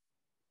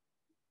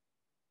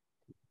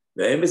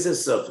ve'em b'zeh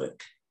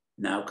sofek.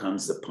 Now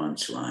comes the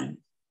punchline.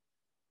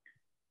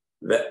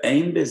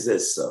 Ve'em b'zeh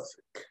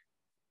sofek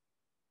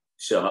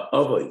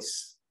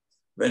she'ha'ovois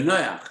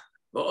v'noyach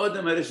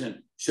v'odem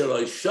harishon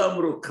shelo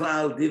yishamru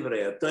klal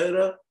divrei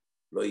ha'toira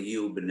lo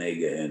yiyu b'nei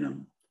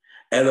gehenom.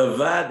 Elo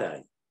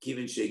vadai,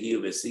 kivin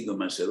shegiu v'sigu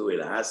ma sherui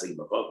lahasig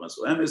b'chochmas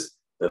u'emes,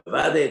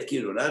 v'vadai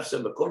etkiru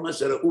nafshem b'kol ma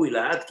sherui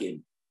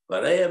lahatkin,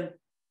 v'reim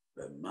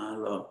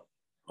v'malo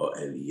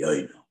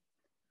ha'elyono.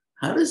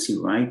 How does he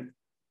write?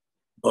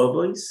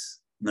 Ovois,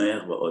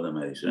 Noach v'odam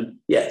harishon?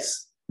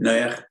 Yes,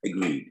 Noach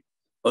agreed.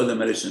 Odam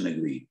harishon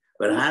agreed.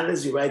 But how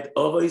does he write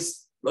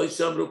Ovois, lo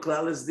yishamru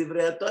klal es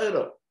divrei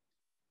ha'toira?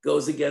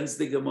 Goes against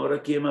the Gemara,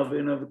 Kiyam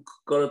avinu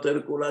v'kol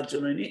ha'toira kulat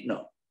shelo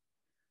nitno.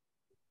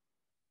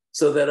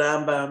 So the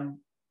Rambam,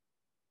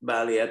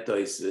 Baliyat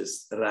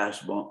Tosfos,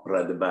 Rashba,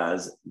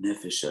 Radbaz,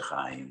 Nefesh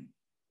HaChaim,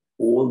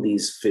 all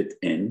these fit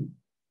in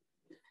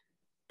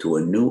to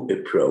a new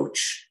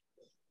approach.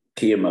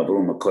 Kiyam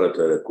avrum kol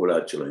ha'torah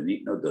kulat shelo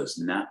nitno does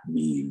not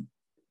mean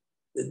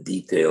the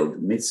detailed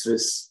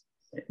mitzvahs,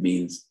 it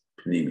means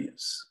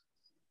pnimius.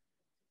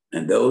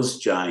 And those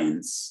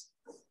giants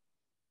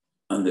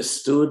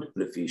understood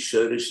lefi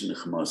shorish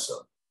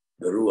nechmasa,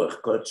 the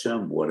Ruach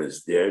Kodsham, what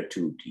is their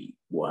duty,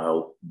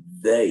 while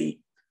they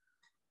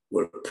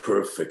were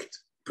perfect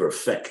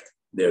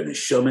their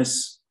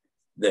neshamas,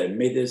 their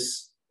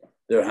midas,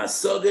 their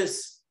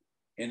hasagas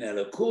in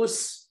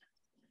Elokus,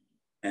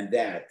 and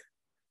that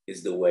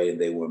is the way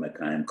they were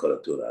mekayim kol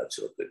haTorah.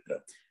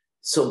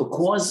 So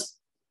because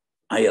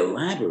I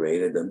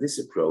elaborated on this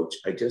approach,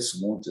 I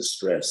just want to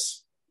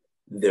stress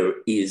there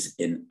is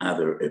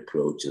another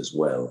approach as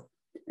well,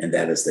 and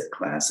that is the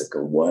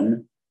classical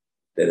one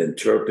that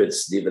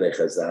interprets Divrei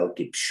Chazal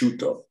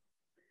kipshuto.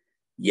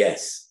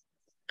 Yes,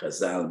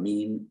 Chazal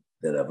mean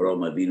that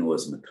Avraham Avinu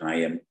was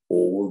Mekayim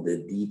all the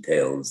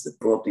details, the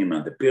protim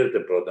and the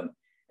pirta protim,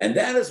 and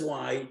that is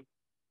why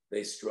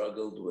they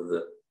struggled with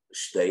the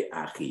shtei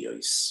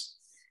achiyos.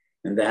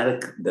 And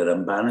that the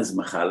Ramban is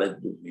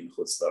machalek between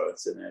Chutz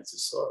La'aretz and Eretz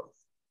Yisrael.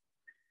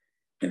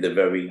 in the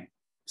very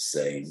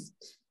same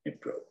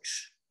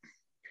approach.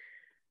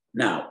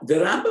 Now, the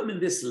Rambam in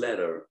this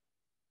letter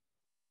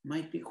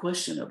might be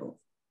questionable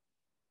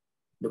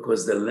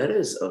because the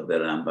letters of the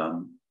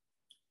Rambam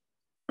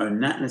are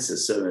not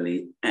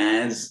necessarily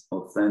as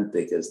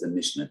authentic as the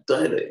Mishnah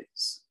Torah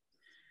is.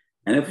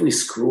 And if we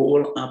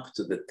scroll up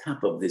to the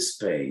top of this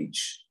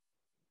page,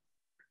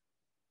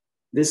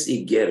 this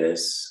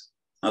Igeres,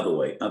 other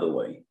way,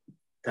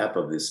 top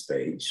of this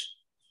page,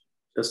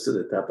 just to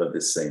the top of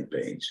this same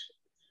page,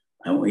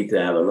 I want you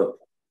to have a look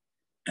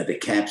at the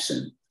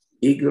caption,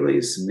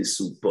 Igeres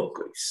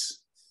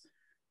Misupokos.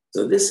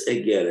 So this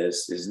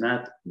Igeres is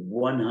not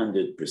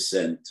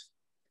 100%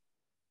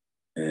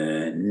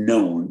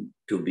 known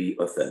to be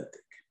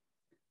authentic.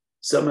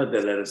 Some of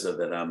the letters of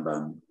the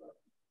Rambam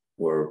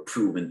were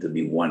proven to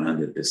be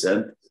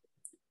 100%.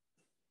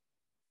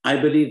 I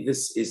believe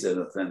this is an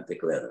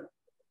authentic letter.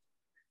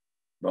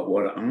 But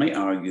what I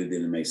argued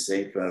in my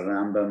Sefer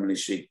Rambam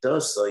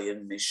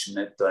Lishitosay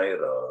Mishneh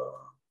Torah,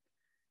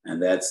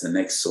 and that's the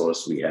next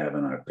source we have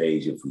on our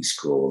page if we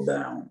scroll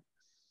down.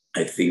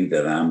 I think the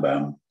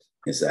Rambam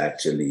is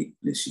actually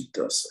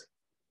Lishitosay.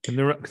 Can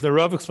the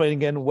Rav explain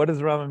again, what does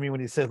the Rambam mean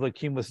when he says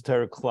Lakim was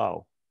Torah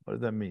Klal? What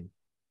does that mean?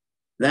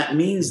 That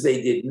means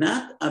they did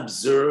not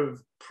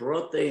observe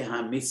Prote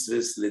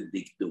HaMitzvahs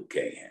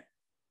L'Dikdukeihen.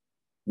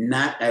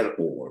 Not at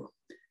all.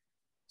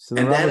 So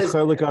the Rambam is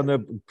chalik on the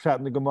Pshat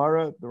in the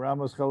Gemara. The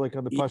Rambam is chalik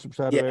on the Pashup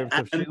Pshat of Erev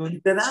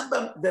Tavshilin.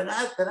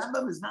 The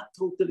Rambam is not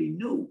totally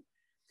new.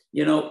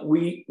 You know,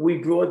 we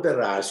brought the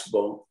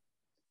Rashba,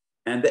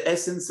 and the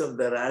essence of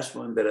the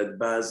Rashba and the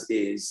Radbaz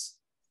is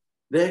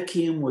their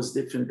kiyum was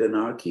different than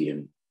our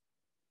kiyum.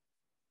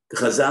 The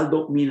Chazal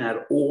don't mean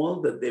at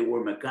all that they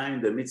were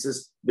Mekayim, the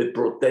mitzvahs, the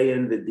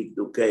protein, the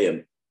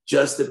dikdukayim,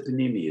 just the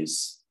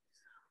pnimius.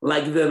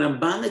 Like the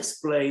Ramban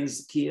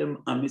explains,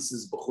 Kiyam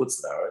Amitzvahs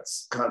b'chutz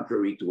la'aretz,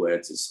 contrary to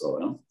Eretz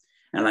Yisrael,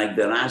 and like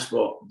the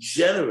Rashba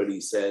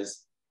generally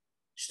says,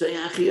 Shtei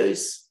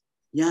achiyos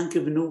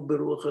yankevnu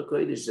beruach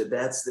hakodesh.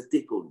 That's the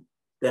tikkun.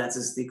 That's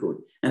his tikkun,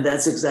 and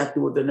that's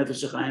exactly what the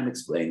Nefesh HaChaim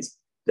explains.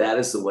 That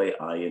is the way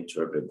I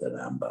interpret the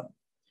Rambam.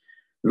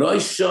 Lo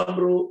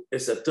shamru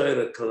es a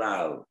Torah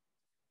klal.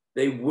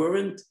 They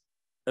weren't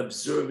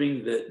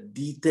observing the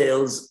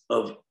details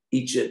of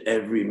each and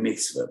every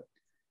mitzvah.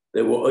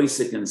 There were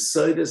Oisek and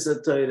Soides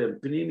HaTorah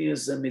and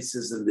Pnimius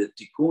HaMitzvahs and the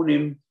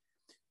Tikkunim.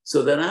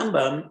 So the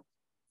Rambam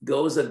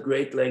goes at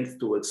great length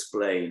to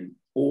explain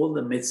all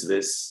the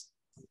mitzvahs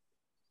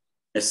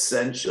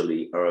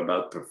essentially are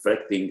about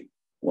perfecting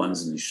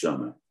one's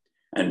neshama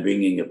and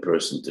bringing a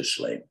person to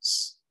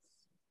shleimus.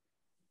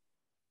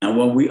 And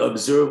when we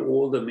observe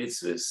all the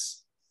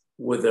mitzvahs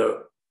with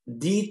their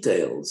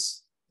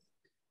details,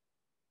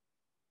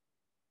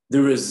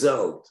 the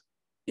result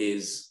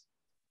is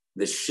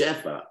the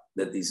shefa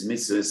that these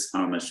mitzvahs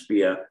are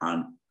mashpia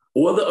on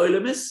all the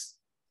olamis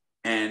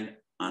and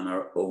on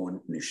our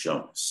own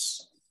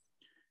neshamas.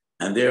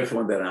 And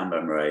therefore the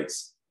Rambam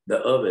writes,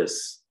 the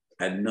Ovis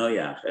and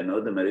Noach and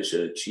Odom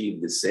Arisha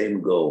achieved the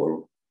same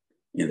goal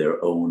in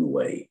their own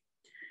way.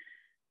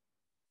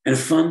 And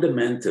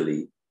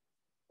fundamentally,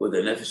 what the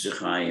Nefesh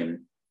HaChaim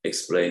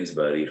explains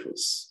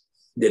Barichus,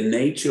 the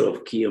nature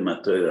of Kiyum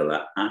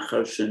HaTorah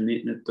la'achar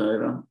shenitna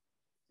Torah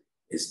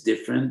is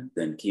different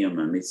than Kiyum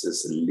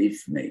HaMitzvahs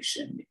lifnei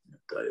shenitna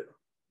Torah.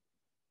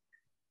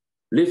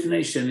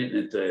 Lifnei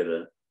shenitna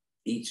Torah,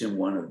 each and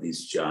one of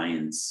these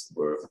giants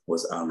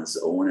was on his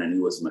own, and he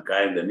was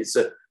Makayim the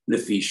Mitzvah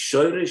lefi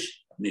shoresh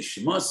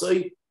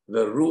nishmasoi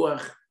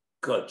v'ruach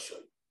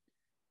kodshoy.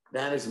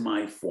 That is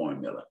my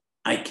formula.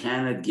 I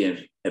cannot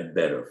give a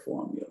better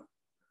formula.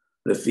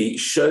 Lefi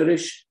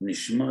shoresh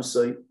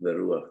nishmasoi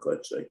v'ruach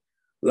kodshoy.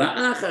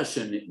 La'achar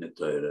shenitna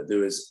Torah,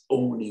 there is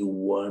only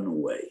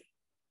one way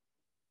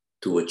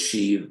to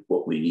achieve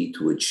what we need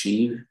to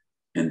achieve,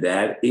 and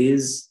that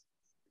is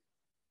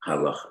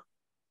halacha.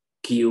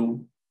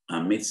 Kiyum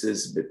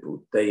hamitzvahs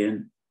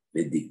b'prutein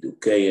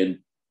v'dikdukein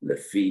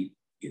lefi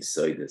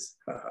yisoides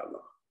ha'halacha.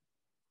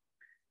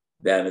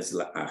 That is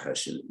la'achar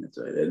shenitna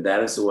Torah, and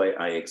that is the way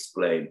I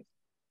explain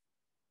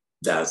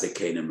Das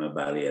Ekenim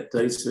Abali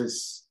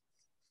HaTosfos,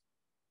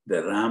 the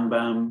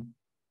Rambam,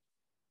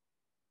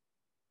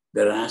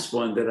 the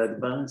Rashba, and the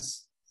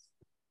Radbaz,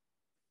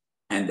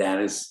 and that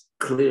is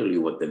clearly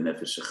what the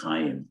Nefesh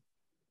HaChaim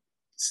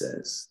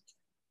says.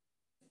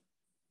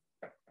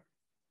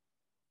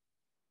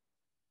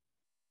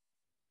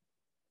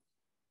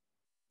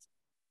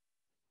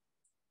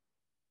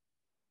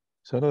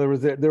 So in other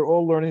words, they're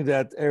all learning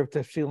that Erev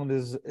Tavshilin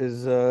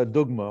is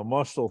dogma, a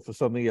mashal for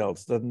something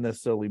else. Doesn't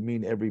necessarily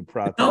mean every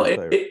prat. No,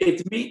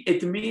 it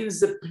means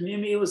the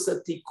pnimius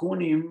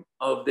atikunim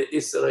of the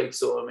Israel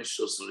Tzorah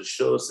Mishos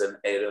L'Shos and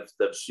Erev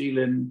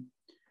Tavshilin.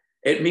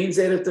 It means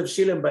Erev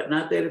Tavshilin, but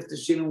not Erev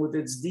Tavshilin with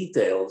its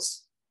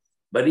details.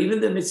 But even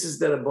the mitzvahs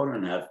that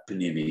Rabbanan have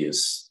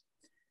pnimius.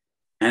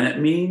 And it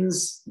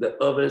means the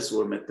others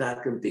were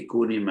metakim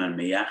tikunim and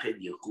meyachid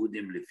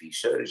yechudim lefi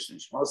shorish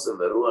nishmosa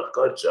v'ruach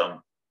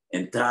kodsham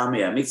in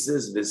tami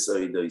hamitzvahs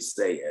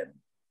v'soidoiseihem.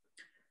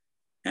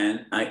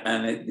 And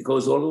it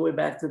goes all the way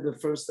back to the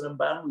first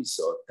Ramban we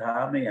saw.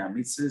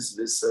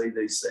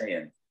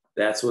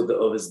 That's what the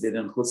others did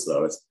in Chutz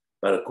La'aretz.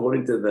 But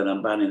according to the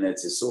Ramban in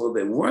Eretz Yisrael,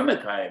 they were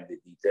Mekayim the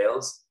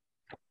details.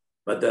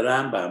 But the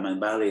Rambam and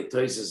Bali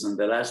Toises and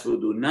the Rashba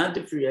do not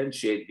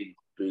differentiate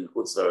between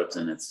Chutz La'aretz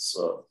and Eretz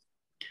Yisrael.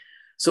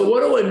 So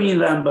what do I mean,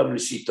 Rambam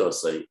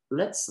L'shitosai?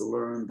 Let's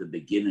learn the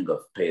beginning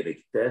of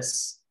Perek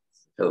Tes,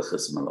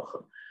 Hilchos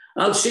Malachim.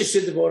 Al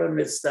Shishi Dvorim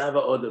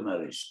Nitztava Odom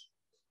Harish.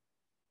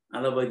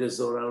 Al Avodah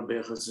Zorah Al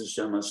Berachos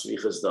Hashem Al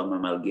Shlichus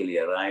Domam Al Gili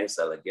Arayos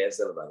Al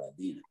Gezer Val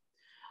Adina.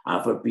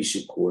 Afar Pi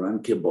Shekuran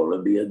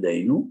Kebola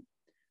Biyadenu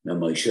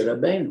Me'Moshe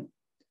Rabbeinu.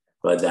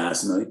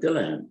 V'adasnu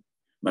Itelahem.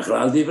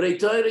 Machlal Divrei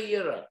Torah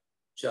Yira.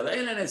 Shal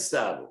Eilen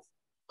Nitztavu.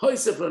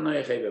 Hoysef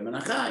L'noyachei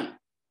V'menachai.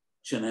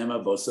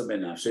 שנאמר בוסר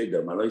בנפשי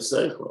דומה לא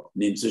יסריך לו,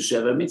 נמצא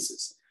 7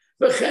 מצוות.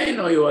 וכן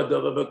היו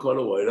הדבר בכל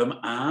העולם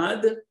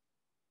עד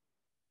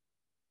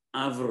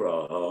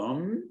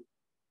אברהם,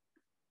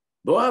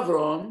 בו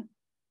אברהם,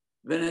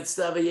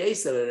 ונצטווה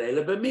יסר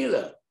אלה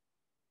במילה.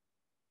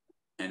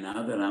 And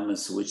now the Rambam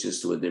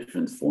switches to a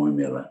different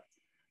formula.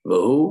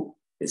 והוא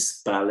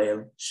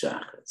הספלל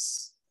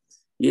שחס.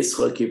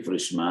 יצחק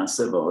הפריש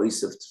מעשה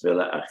והוסיף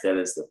תפילה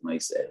אחרת לפני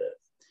ערב.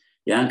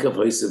 Yaakov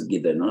hoisef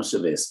gidanoshe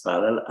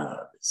ve'espalel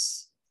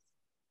arves.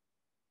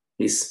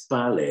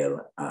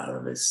 Hispalel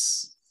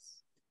arves.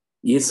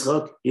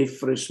 Yitzchak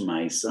hifresh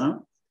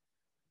maisa.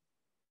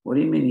 What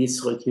do you mean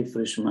Yitzchak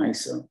hifresh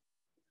maisa?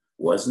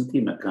 Wasn't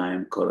he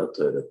Mekayim kol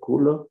haTorah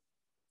kulo?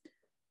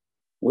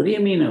 What do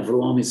you mean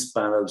Avraham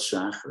hispalel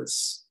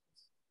shachris?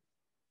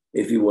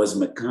 If he was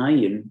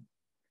Mekayim,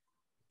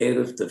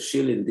 Erev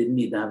Tavshilin, didn't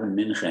he daven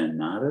mincha and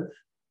Marev?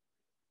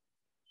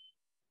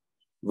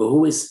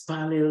 Who is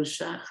Palel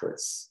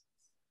Shachris?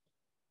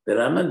 The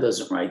Rambam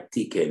doesn't write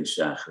Tika in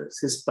Shachris.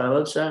 His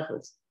Palel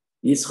Shachris.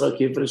 Yitzchak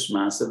Hifresh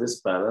Masav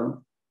is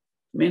Palel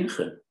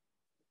Mincha.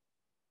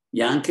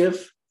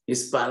 Yaakov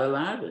is Palel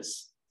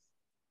Arvis.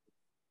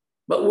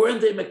 But weren't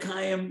they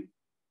Mekayim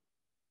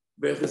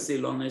Berchus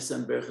Ilonis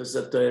and Berchus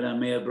HaTorah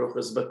Mea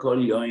Berchus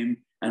Bakol Yoim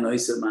and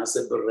Oisa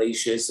Masav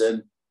Bereishis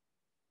and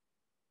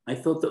I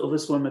thought the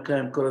others were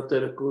Mekayim Kol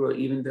HaTorah Kula,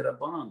 even the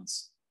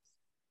Rabbans.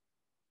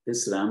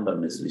 This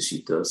Rambam is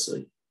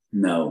Lishitosoi.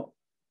 No.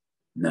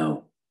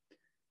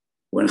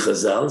 When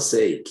Chazal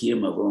say,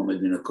 Kiyam Avrom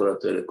Edina Kol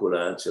HaTorah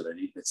Kula Ad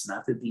Shalani, it's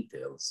not the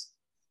details.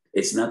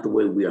 It's not the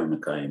way we are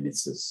Mekayim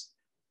Mitzvahs.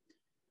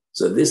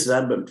 So this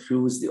Rambam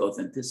proves the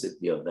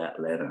authenticity of that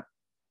letter.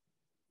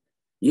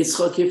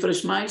 Yitzchak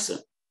Hifresh Maisa.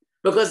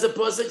 Because the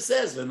Pasuk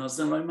says,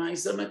 V'nosan Loi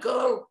Maisa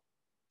Mekol.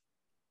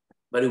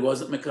 But he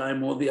wasn't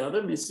Mekayim all the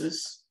other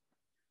mitzvahs.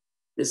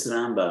 This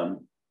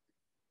Rambam,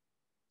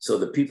 so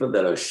the people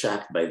that are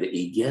shocked by the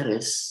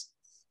Igeres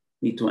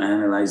need to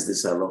analyze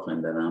this halacha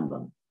in the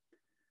Rambam.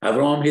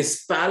 Avraham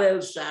hispalel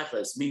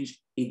shachas means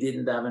he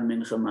didn't daven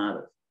mincha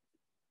marev.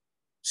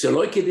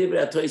 Sheloi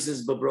kedivrei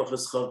hatoises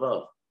b'brochas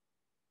chavav.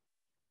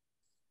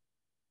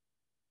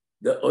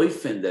 The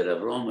oifen that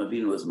Avraham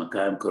Avinu was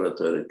Makayim Kol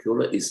HaTorah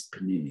Kula is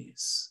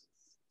pnimius.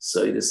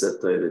 Soides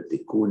HaTorah,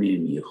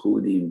 tikunim,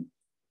 yechudim,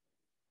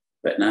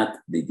 but not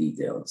the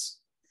details.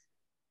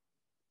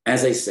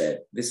 As I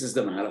said, this is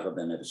the Mahalach of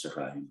the Nefesh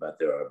HaChaim, but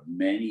there are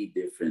many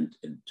different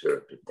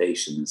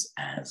interpretations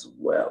as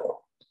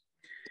well.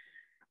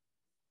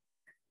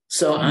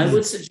 So I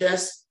would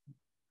suggest,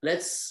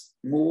 let's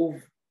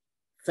move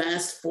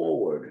fast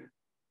forward.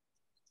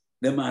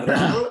 The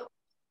Maral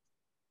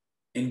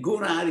in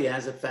Gur Ari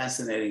has a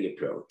fascinating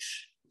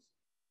approach.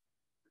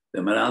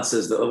 The Maral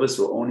says the others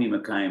were only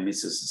Mekayim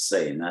mitzvahs to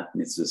say, not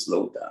mitzvahs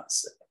lo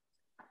ta'aseh.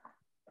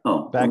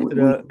 Oh, back to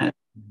the.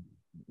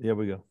 Here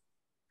we go.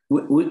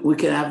 We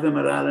can have the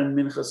Maral and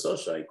Mincha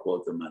Sosha. I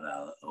quote the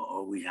Maral,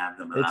 or we have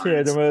the Maral.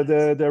 It's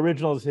here. The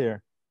original is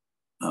here.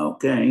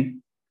 Okay.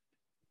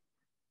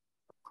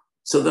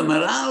 So the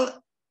Maral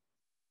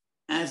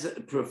has a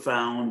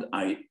profound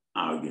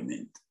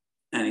argument,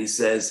 and he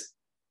says,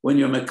 when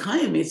you're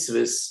Mekayim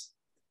mitzvahs,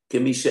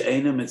 kemisha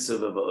eina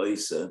mitzvah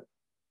v'oisa,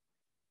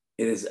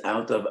 it is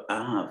out of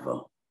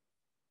ahava.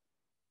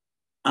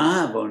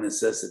 Ahava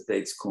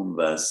necessitates kum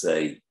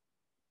v'asei.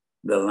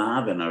 The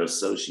Lavan are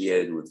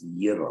associated with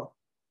Yira,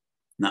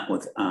 not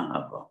with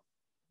Ahava.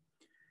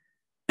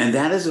 And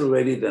that is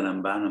already the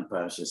Ramban in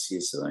Parshas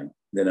Yisrael.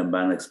 The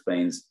Ramban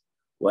explains,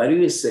 why do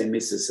you say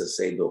Midas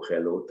Aseh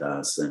Dochel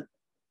Ta'aseh?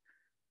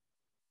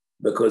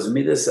 Because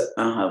Midas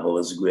Ahava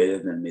is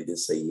greater than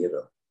Midas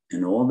Yira.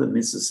 And all the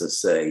Midas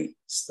Aseh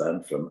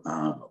stem from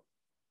Ahava.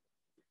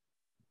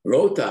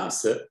 Lo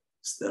Ta'aseh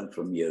stem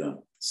from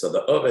Yira. So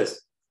the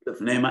others, the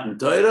Fnei Matan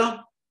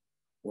Torah,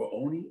 were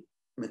only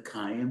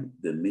Mekayim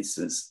the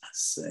mitzvahs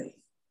asay.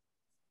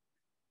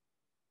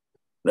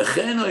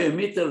 L'chen o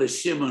yemita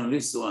l'shimon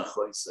lisu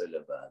achoisei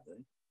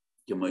levadei,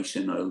 k'mo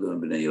shenoldu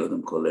b'nei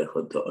yodam kol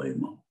echad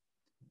ta'oimo.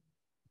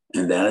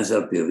 And that is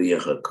al pi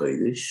riach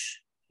HaKodesh.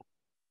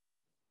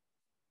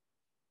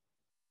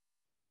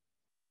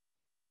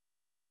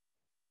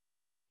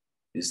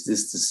 Is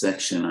this the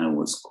section I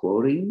was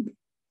quoting?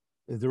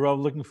 Is the Rav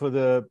looking for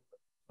the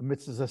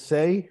mitzvahs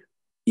asay?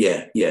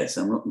 Yes,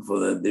 I'm looking for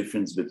the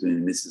difference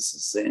between Mrs.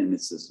 Saseh and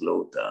Mrs.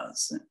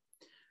 Lotas.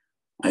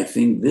 I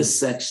think this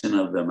section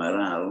of the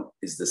Maral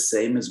is the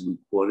same as we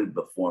quoted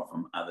before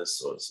from other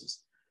sources,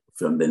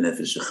 from the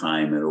Nefesh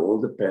HaChaim. It all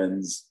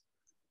depends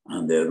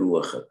on the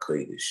Ruach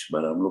HaKodesh,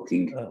 but I'm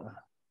looking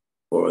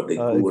for the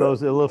Gura. It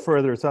goes a little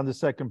further. It's on the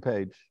second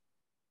page,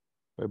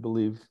 I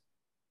believe.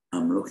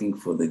 I'm looking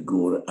for the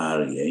Gur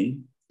Aryeh,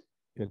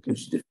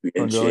 which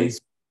differentiates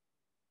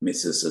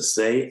Mrs.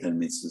 Saseh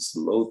and Mrs.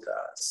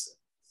 Lotas.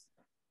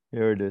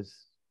 Here it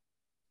is.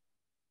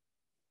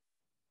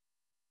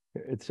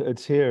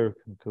 It's here,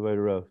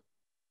 Kollel.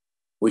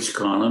 Which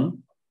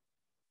column?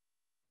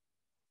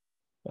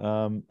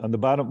 On the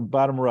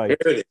bottom right.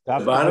 Here it is.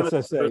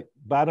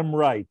 Bottom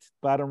right,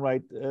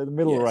 the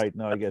middle right.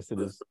 No, I guess it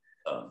is.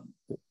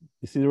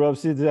 You see the Rav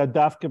says that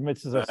Dafka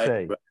Mitzvah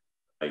say.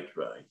 Right.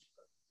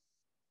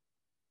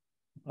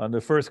 On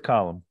the first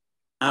column.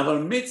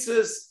 Aval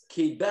mitzvahs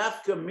ki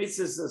dafka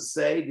mitzvahs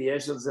say the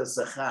yeshel ze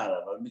sachar.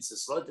 Aval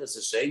mitzvahs lo te se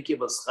shein ki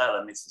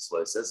b'schar mitzvahs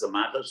lo says a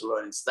machal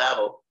shlo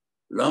nistavo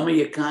lo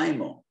me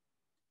yekaimo.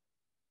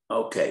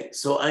 Okay,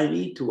 so I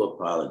need to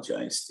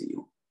apologize to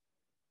you.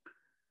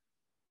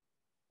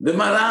 The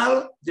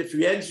Maral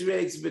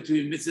differentiates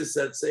between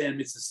mitzvahs say and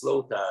mitzvahs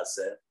lo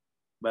ta'aseh,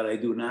 but I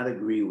do not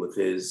agree with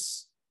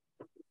his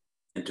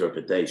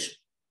interpretation.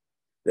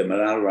 The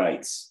Maral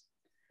writes,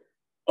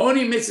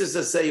 only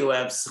mitzvahs say you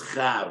have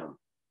schar,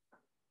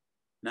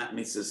 not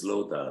mitzvahs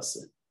lo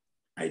ta'aseh.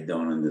 I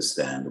don't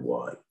understand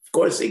why. Of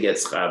course he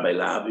gets schar by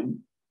lavim.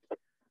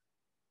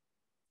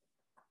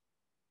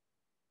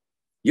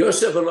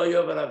 Yosef lo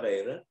yover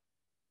avera,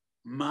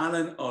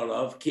 malan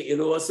olav ki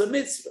ilu asa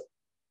mitzvah.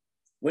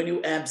 When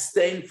you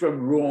abstain from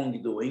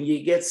wrongdoing,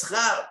 you get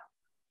schar.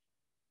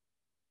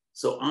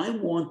 So I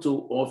want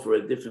to offer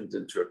a different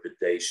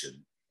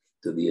interpretation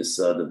to the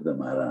asad of the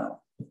Maral.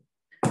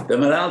 The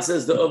Maral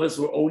says the others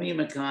were only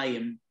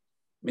Mekayim,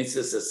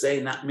 mitzvahs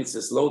aseh, not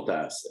mitzvahs lo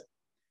ta'aseh.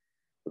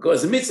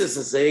 Because the mitzvahs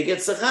aseh, you get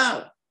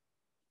sachar.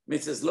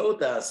 Mitzvahs lo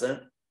ta'aseh,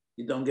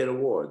 you don't get a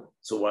reward.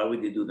 So why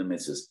would you do the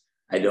mitzvahs?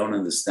 I don't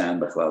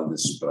understand b'chlal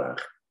this sprach.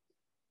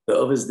 The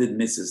others did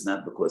mitzvahs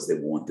not because they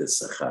wanted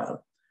sachar.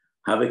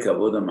 And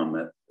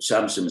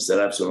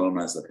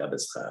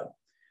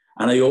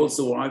I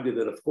also argue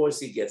that of course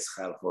he gets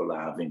schar for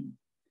lavim.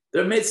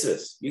 They're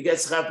mitzvahs. You get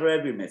schar for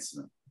every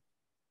mitzvah.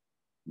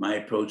 My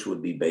approach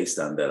would be based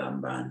on the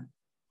Ramban.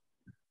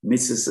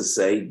 Mitzvahs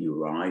aseh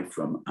derive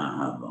from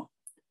ahava.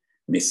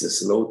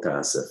 Mitzvahs lo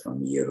ta'aseh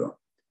from yira.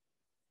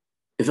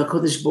 If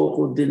HaKadosh Baruch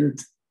Hu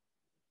didn't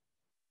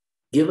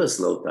give us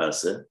lo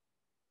ta'aseh,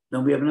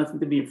 then we have nothing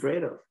to be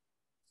afraid of.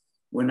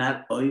 We're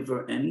not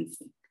over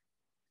anything.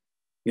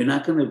 You're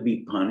not going to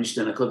be punished,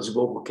 and HaKadosh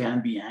Baruch Hu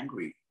can't be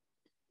angry.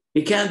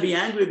 He can't be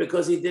angry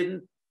because he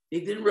didn't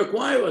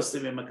require us to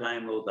be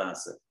Mekayim lo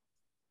ta'aseh.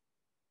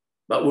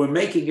 But we're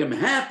making him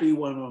happy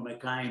when we're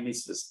Mekayim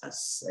mitzvahs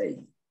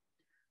aseh.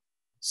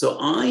 So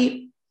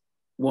I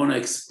want to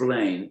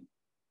explain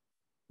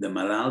the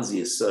Maral's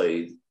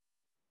Yesod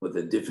with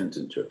a different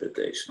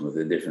interpretation, with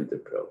a different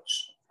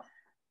approach.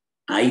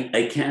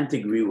 I can't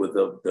agree with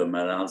the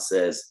Maral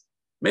says,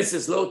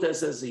 mitzvahs lo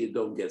ta'aseh, you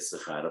don't get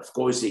sachar. Of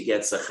course you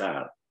get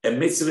sachar. A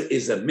mitzvah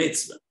is a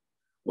mitzvah,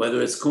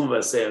 whether it's kum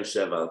v'aseh or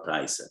sheval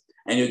taisa.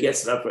 And you get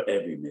sachar for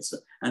every mitzvah.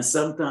 And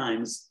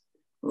sometimes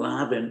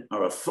lavin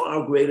are a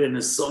far greater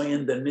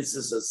nesoyan than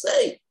mitzvahs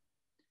aseh.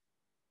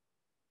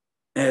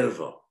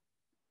 Erva.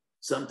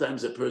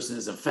 Sometimes a person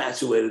is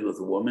infatuated with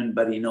a woman,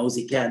 but he knows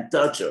he can't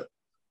touch her.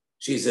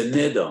 She's a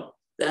nida.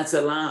 That's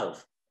a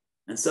lav.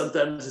 And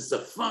sometimes it's a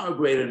far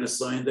greater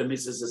nesoyan than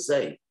mitzvahs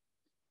aseh.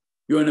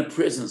 You're in a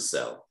prison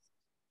cell.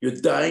 You're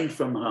dying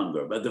from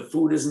hunger, but the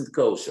food isn't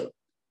kosher.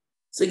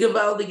 It's a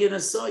gewaldige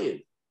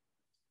nesoyan.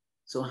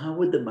 So how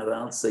would the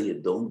Maral say you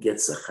don't get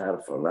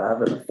sachar for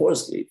lav? And of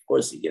course you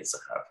get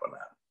sachar for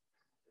lav.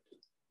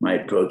 My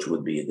approach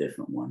would be a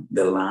different one.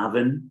 The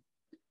lavin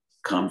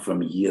come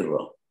from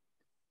yira.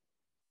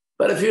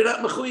 But if you're not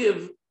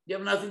mechuyev, you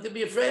have nothing to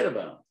be afraid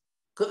about.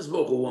 Kodesh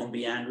Baruch Hu won't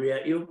be angry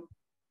at you,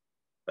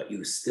 but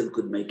you still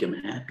could make him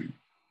happy.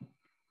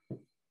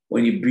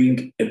 When you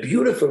bring a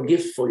beautiful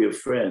gift for your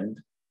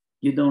friend,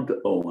 you don't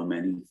owe him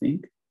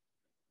anything.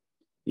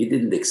 He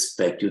didn't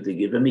expect you to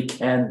give him. He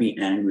can be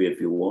angry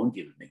if you won't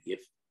give him a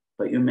gift,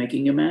 but you're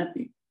making him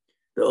happy.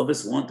 The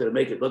others wanted to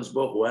make a Kodesh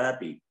Baruch Hu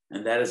happy,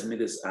 and that is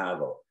midas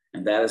avo.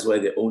 And that is why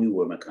they only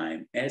were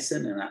Mekayim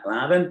Esen and not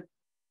Lavan.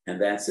 And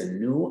that's a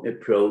new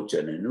approach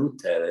and a new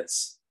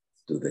teretz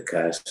to the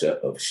kasha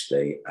of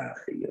Shtei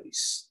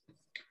Achiyos.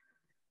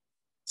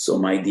 So,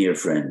 my dear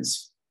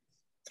friends,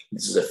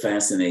 this is a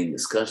fascinating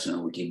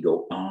discussion. We can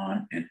go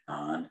on and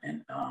on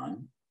and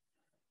on.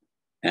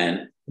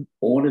 And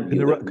all of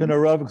you... Can the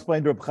Rav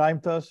explain Reb Chaim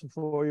to us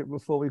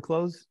before we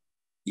close?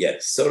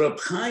 Yes. So Reb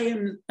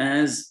Chaim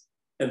has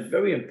a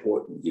very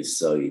important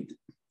yesod.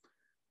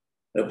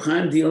 Reb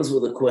Chaim deals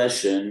with the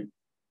question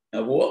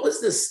of what was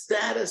the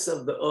status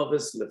of the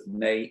Ovis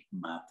Lefnei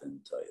Matan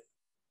Torah.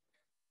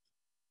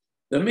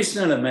 The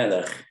Mishnah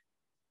Lamelech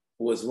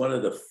was one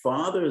of the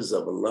fathers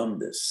of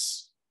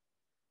alumnus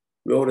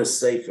wrote a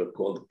sefer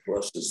called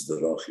Precious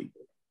Dorochi.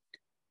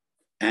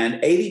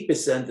 And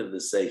 80% of the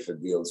sefer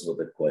deals with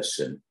the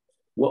question,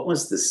 what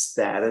was the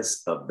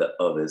status of the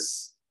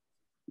Ovis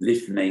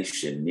Lifnei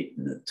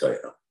Shenitna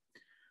Torah?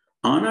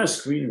 On our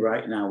screen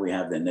right now, we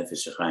have the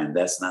Nefesh HaChaim.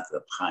 That's not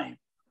Reb Chaim.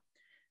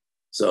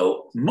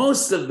 So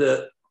most of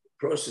the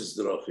Precious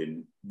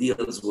Dorochim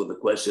deals with the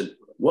question,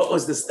 what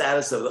was the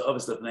status of the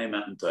Ovis Lifnei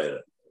Matan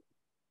Torah?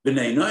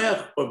 B'nai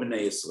Noach or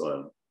B'nai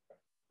Yisrael?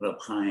 Reb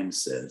Chaim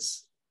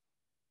says,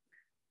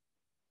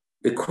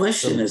 the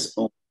question is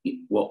only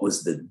what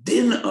was the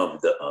din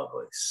of the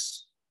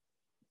Avos.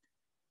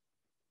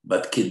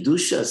 But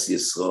Kedushas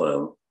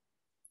Yisrael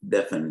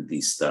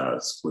definitely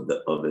starts with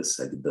the Avos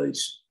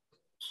HaKadosh.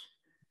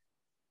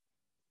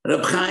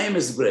 Reb Chaim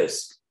is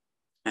brisk,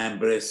 and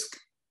brisk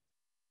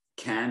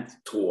can't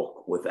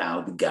talk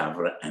without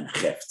Gavra and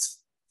Cheft.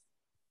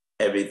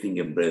 Everything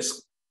in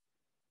brisk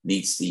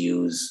needs to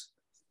use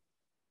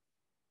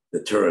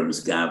the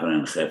terms Gavra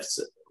and Cheft.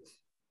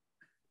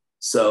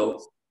 So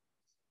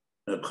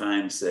Reb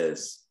Chaim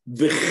says,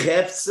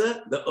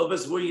 B'Chefze, the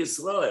Avos were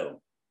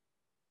Yisrael.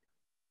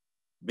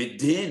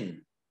 B'Din,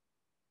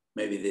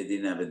 maybe they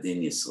didn't have a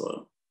Din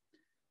Yisrael.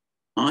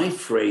 I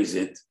phrase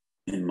it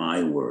in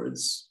my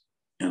words,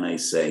 and I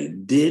say,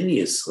 Din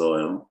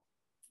Yisrael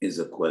is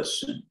a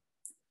question.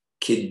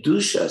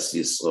 Kedushas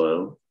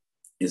Yisrael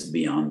is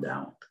beyond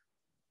doubt.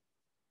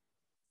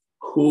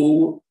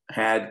 Who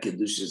had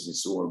Kedushas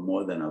Yisrael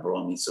more than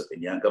Avraham, Yitzchak,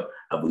 and Yaakov?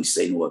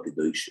 Avuseinu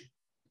HaKadoshim.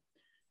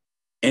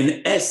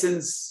 In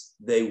essence,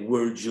 they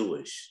were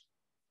Jewish,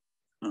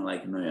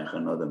 unlike Noach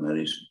and other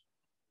Marishim.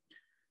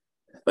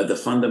 But the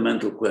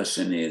fundamental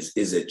question is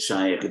it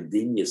Shayach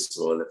Din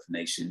Yisrael if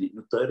nation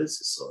Nitnu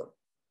Toras Yisrael?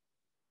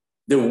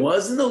 There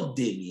was no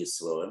Din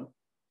Yisrael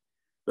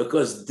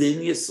because Din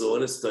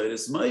Yisrael is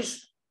Toras Moshe.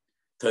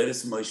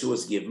 Toras Moshe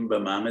was given by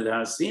Ma'amad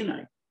Har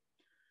Sinai.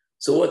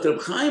 So what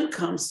Reb Chaim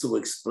comes to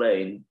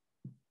explain,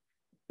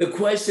 the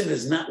question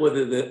is not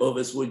whether the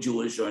Avos were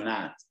Jewish or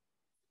not.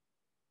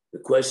 The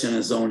question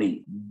is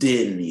only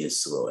Din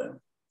Yisrael.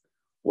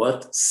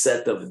 What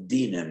set of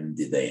dinim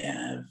did they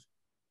have?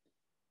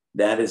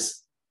 That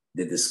is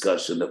the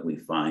discussion that we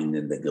find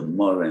in the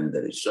Gemara and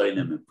the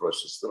Rishonim and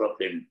Precious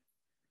Dorochim.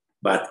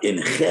 But in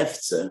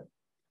Chefze,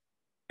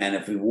 and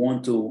if we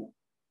want to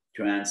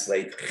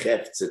translate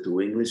Chefze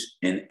to English,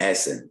 in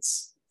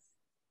essence.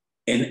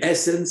 In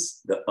essence,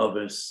 the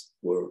others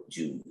were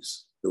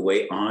Jews. The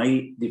way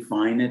I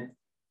define it,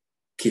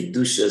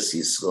 Kedushas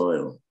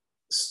Yisrael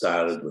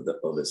started with the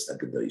Ovis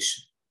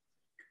HaKadosh.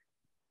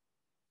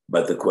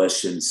 But the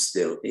question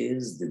still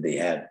is, did they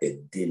have a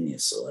Din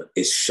Yisrael?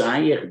 Is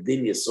Shayach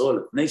Din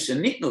Yisrael? If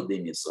nation nitno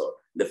Din Yisrael,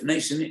 if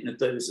nation nitno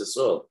Toras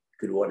Yisrael,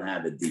 could one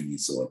have a Din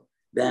Yisrael?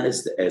 That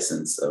is the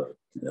essence of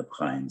Reb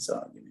Chaim's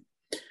argument.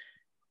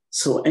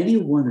 So any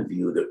one of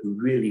you that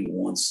really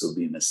wants to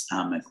be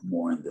misamek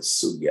more in the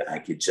sugya, I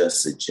could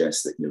just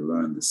suggest that you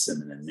learn the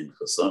Siman and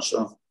Minchas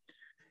Osho.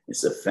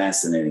 It's a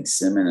fascinating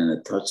Siman, and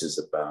it touches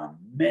upon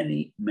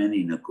many,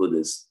 many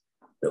nakudas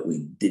that we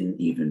didn't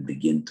even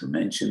begin to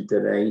mention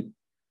today.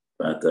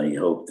 But I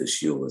hope the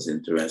shiur was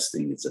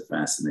interesting. It's a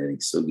fascinating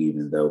sugya,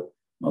 even though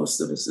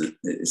most of us,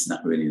 it's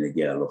not really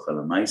negeh halacha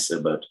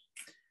l'maaseh, but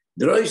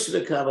Droish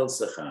v'kaval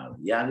sachar,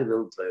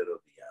 yagdel Torah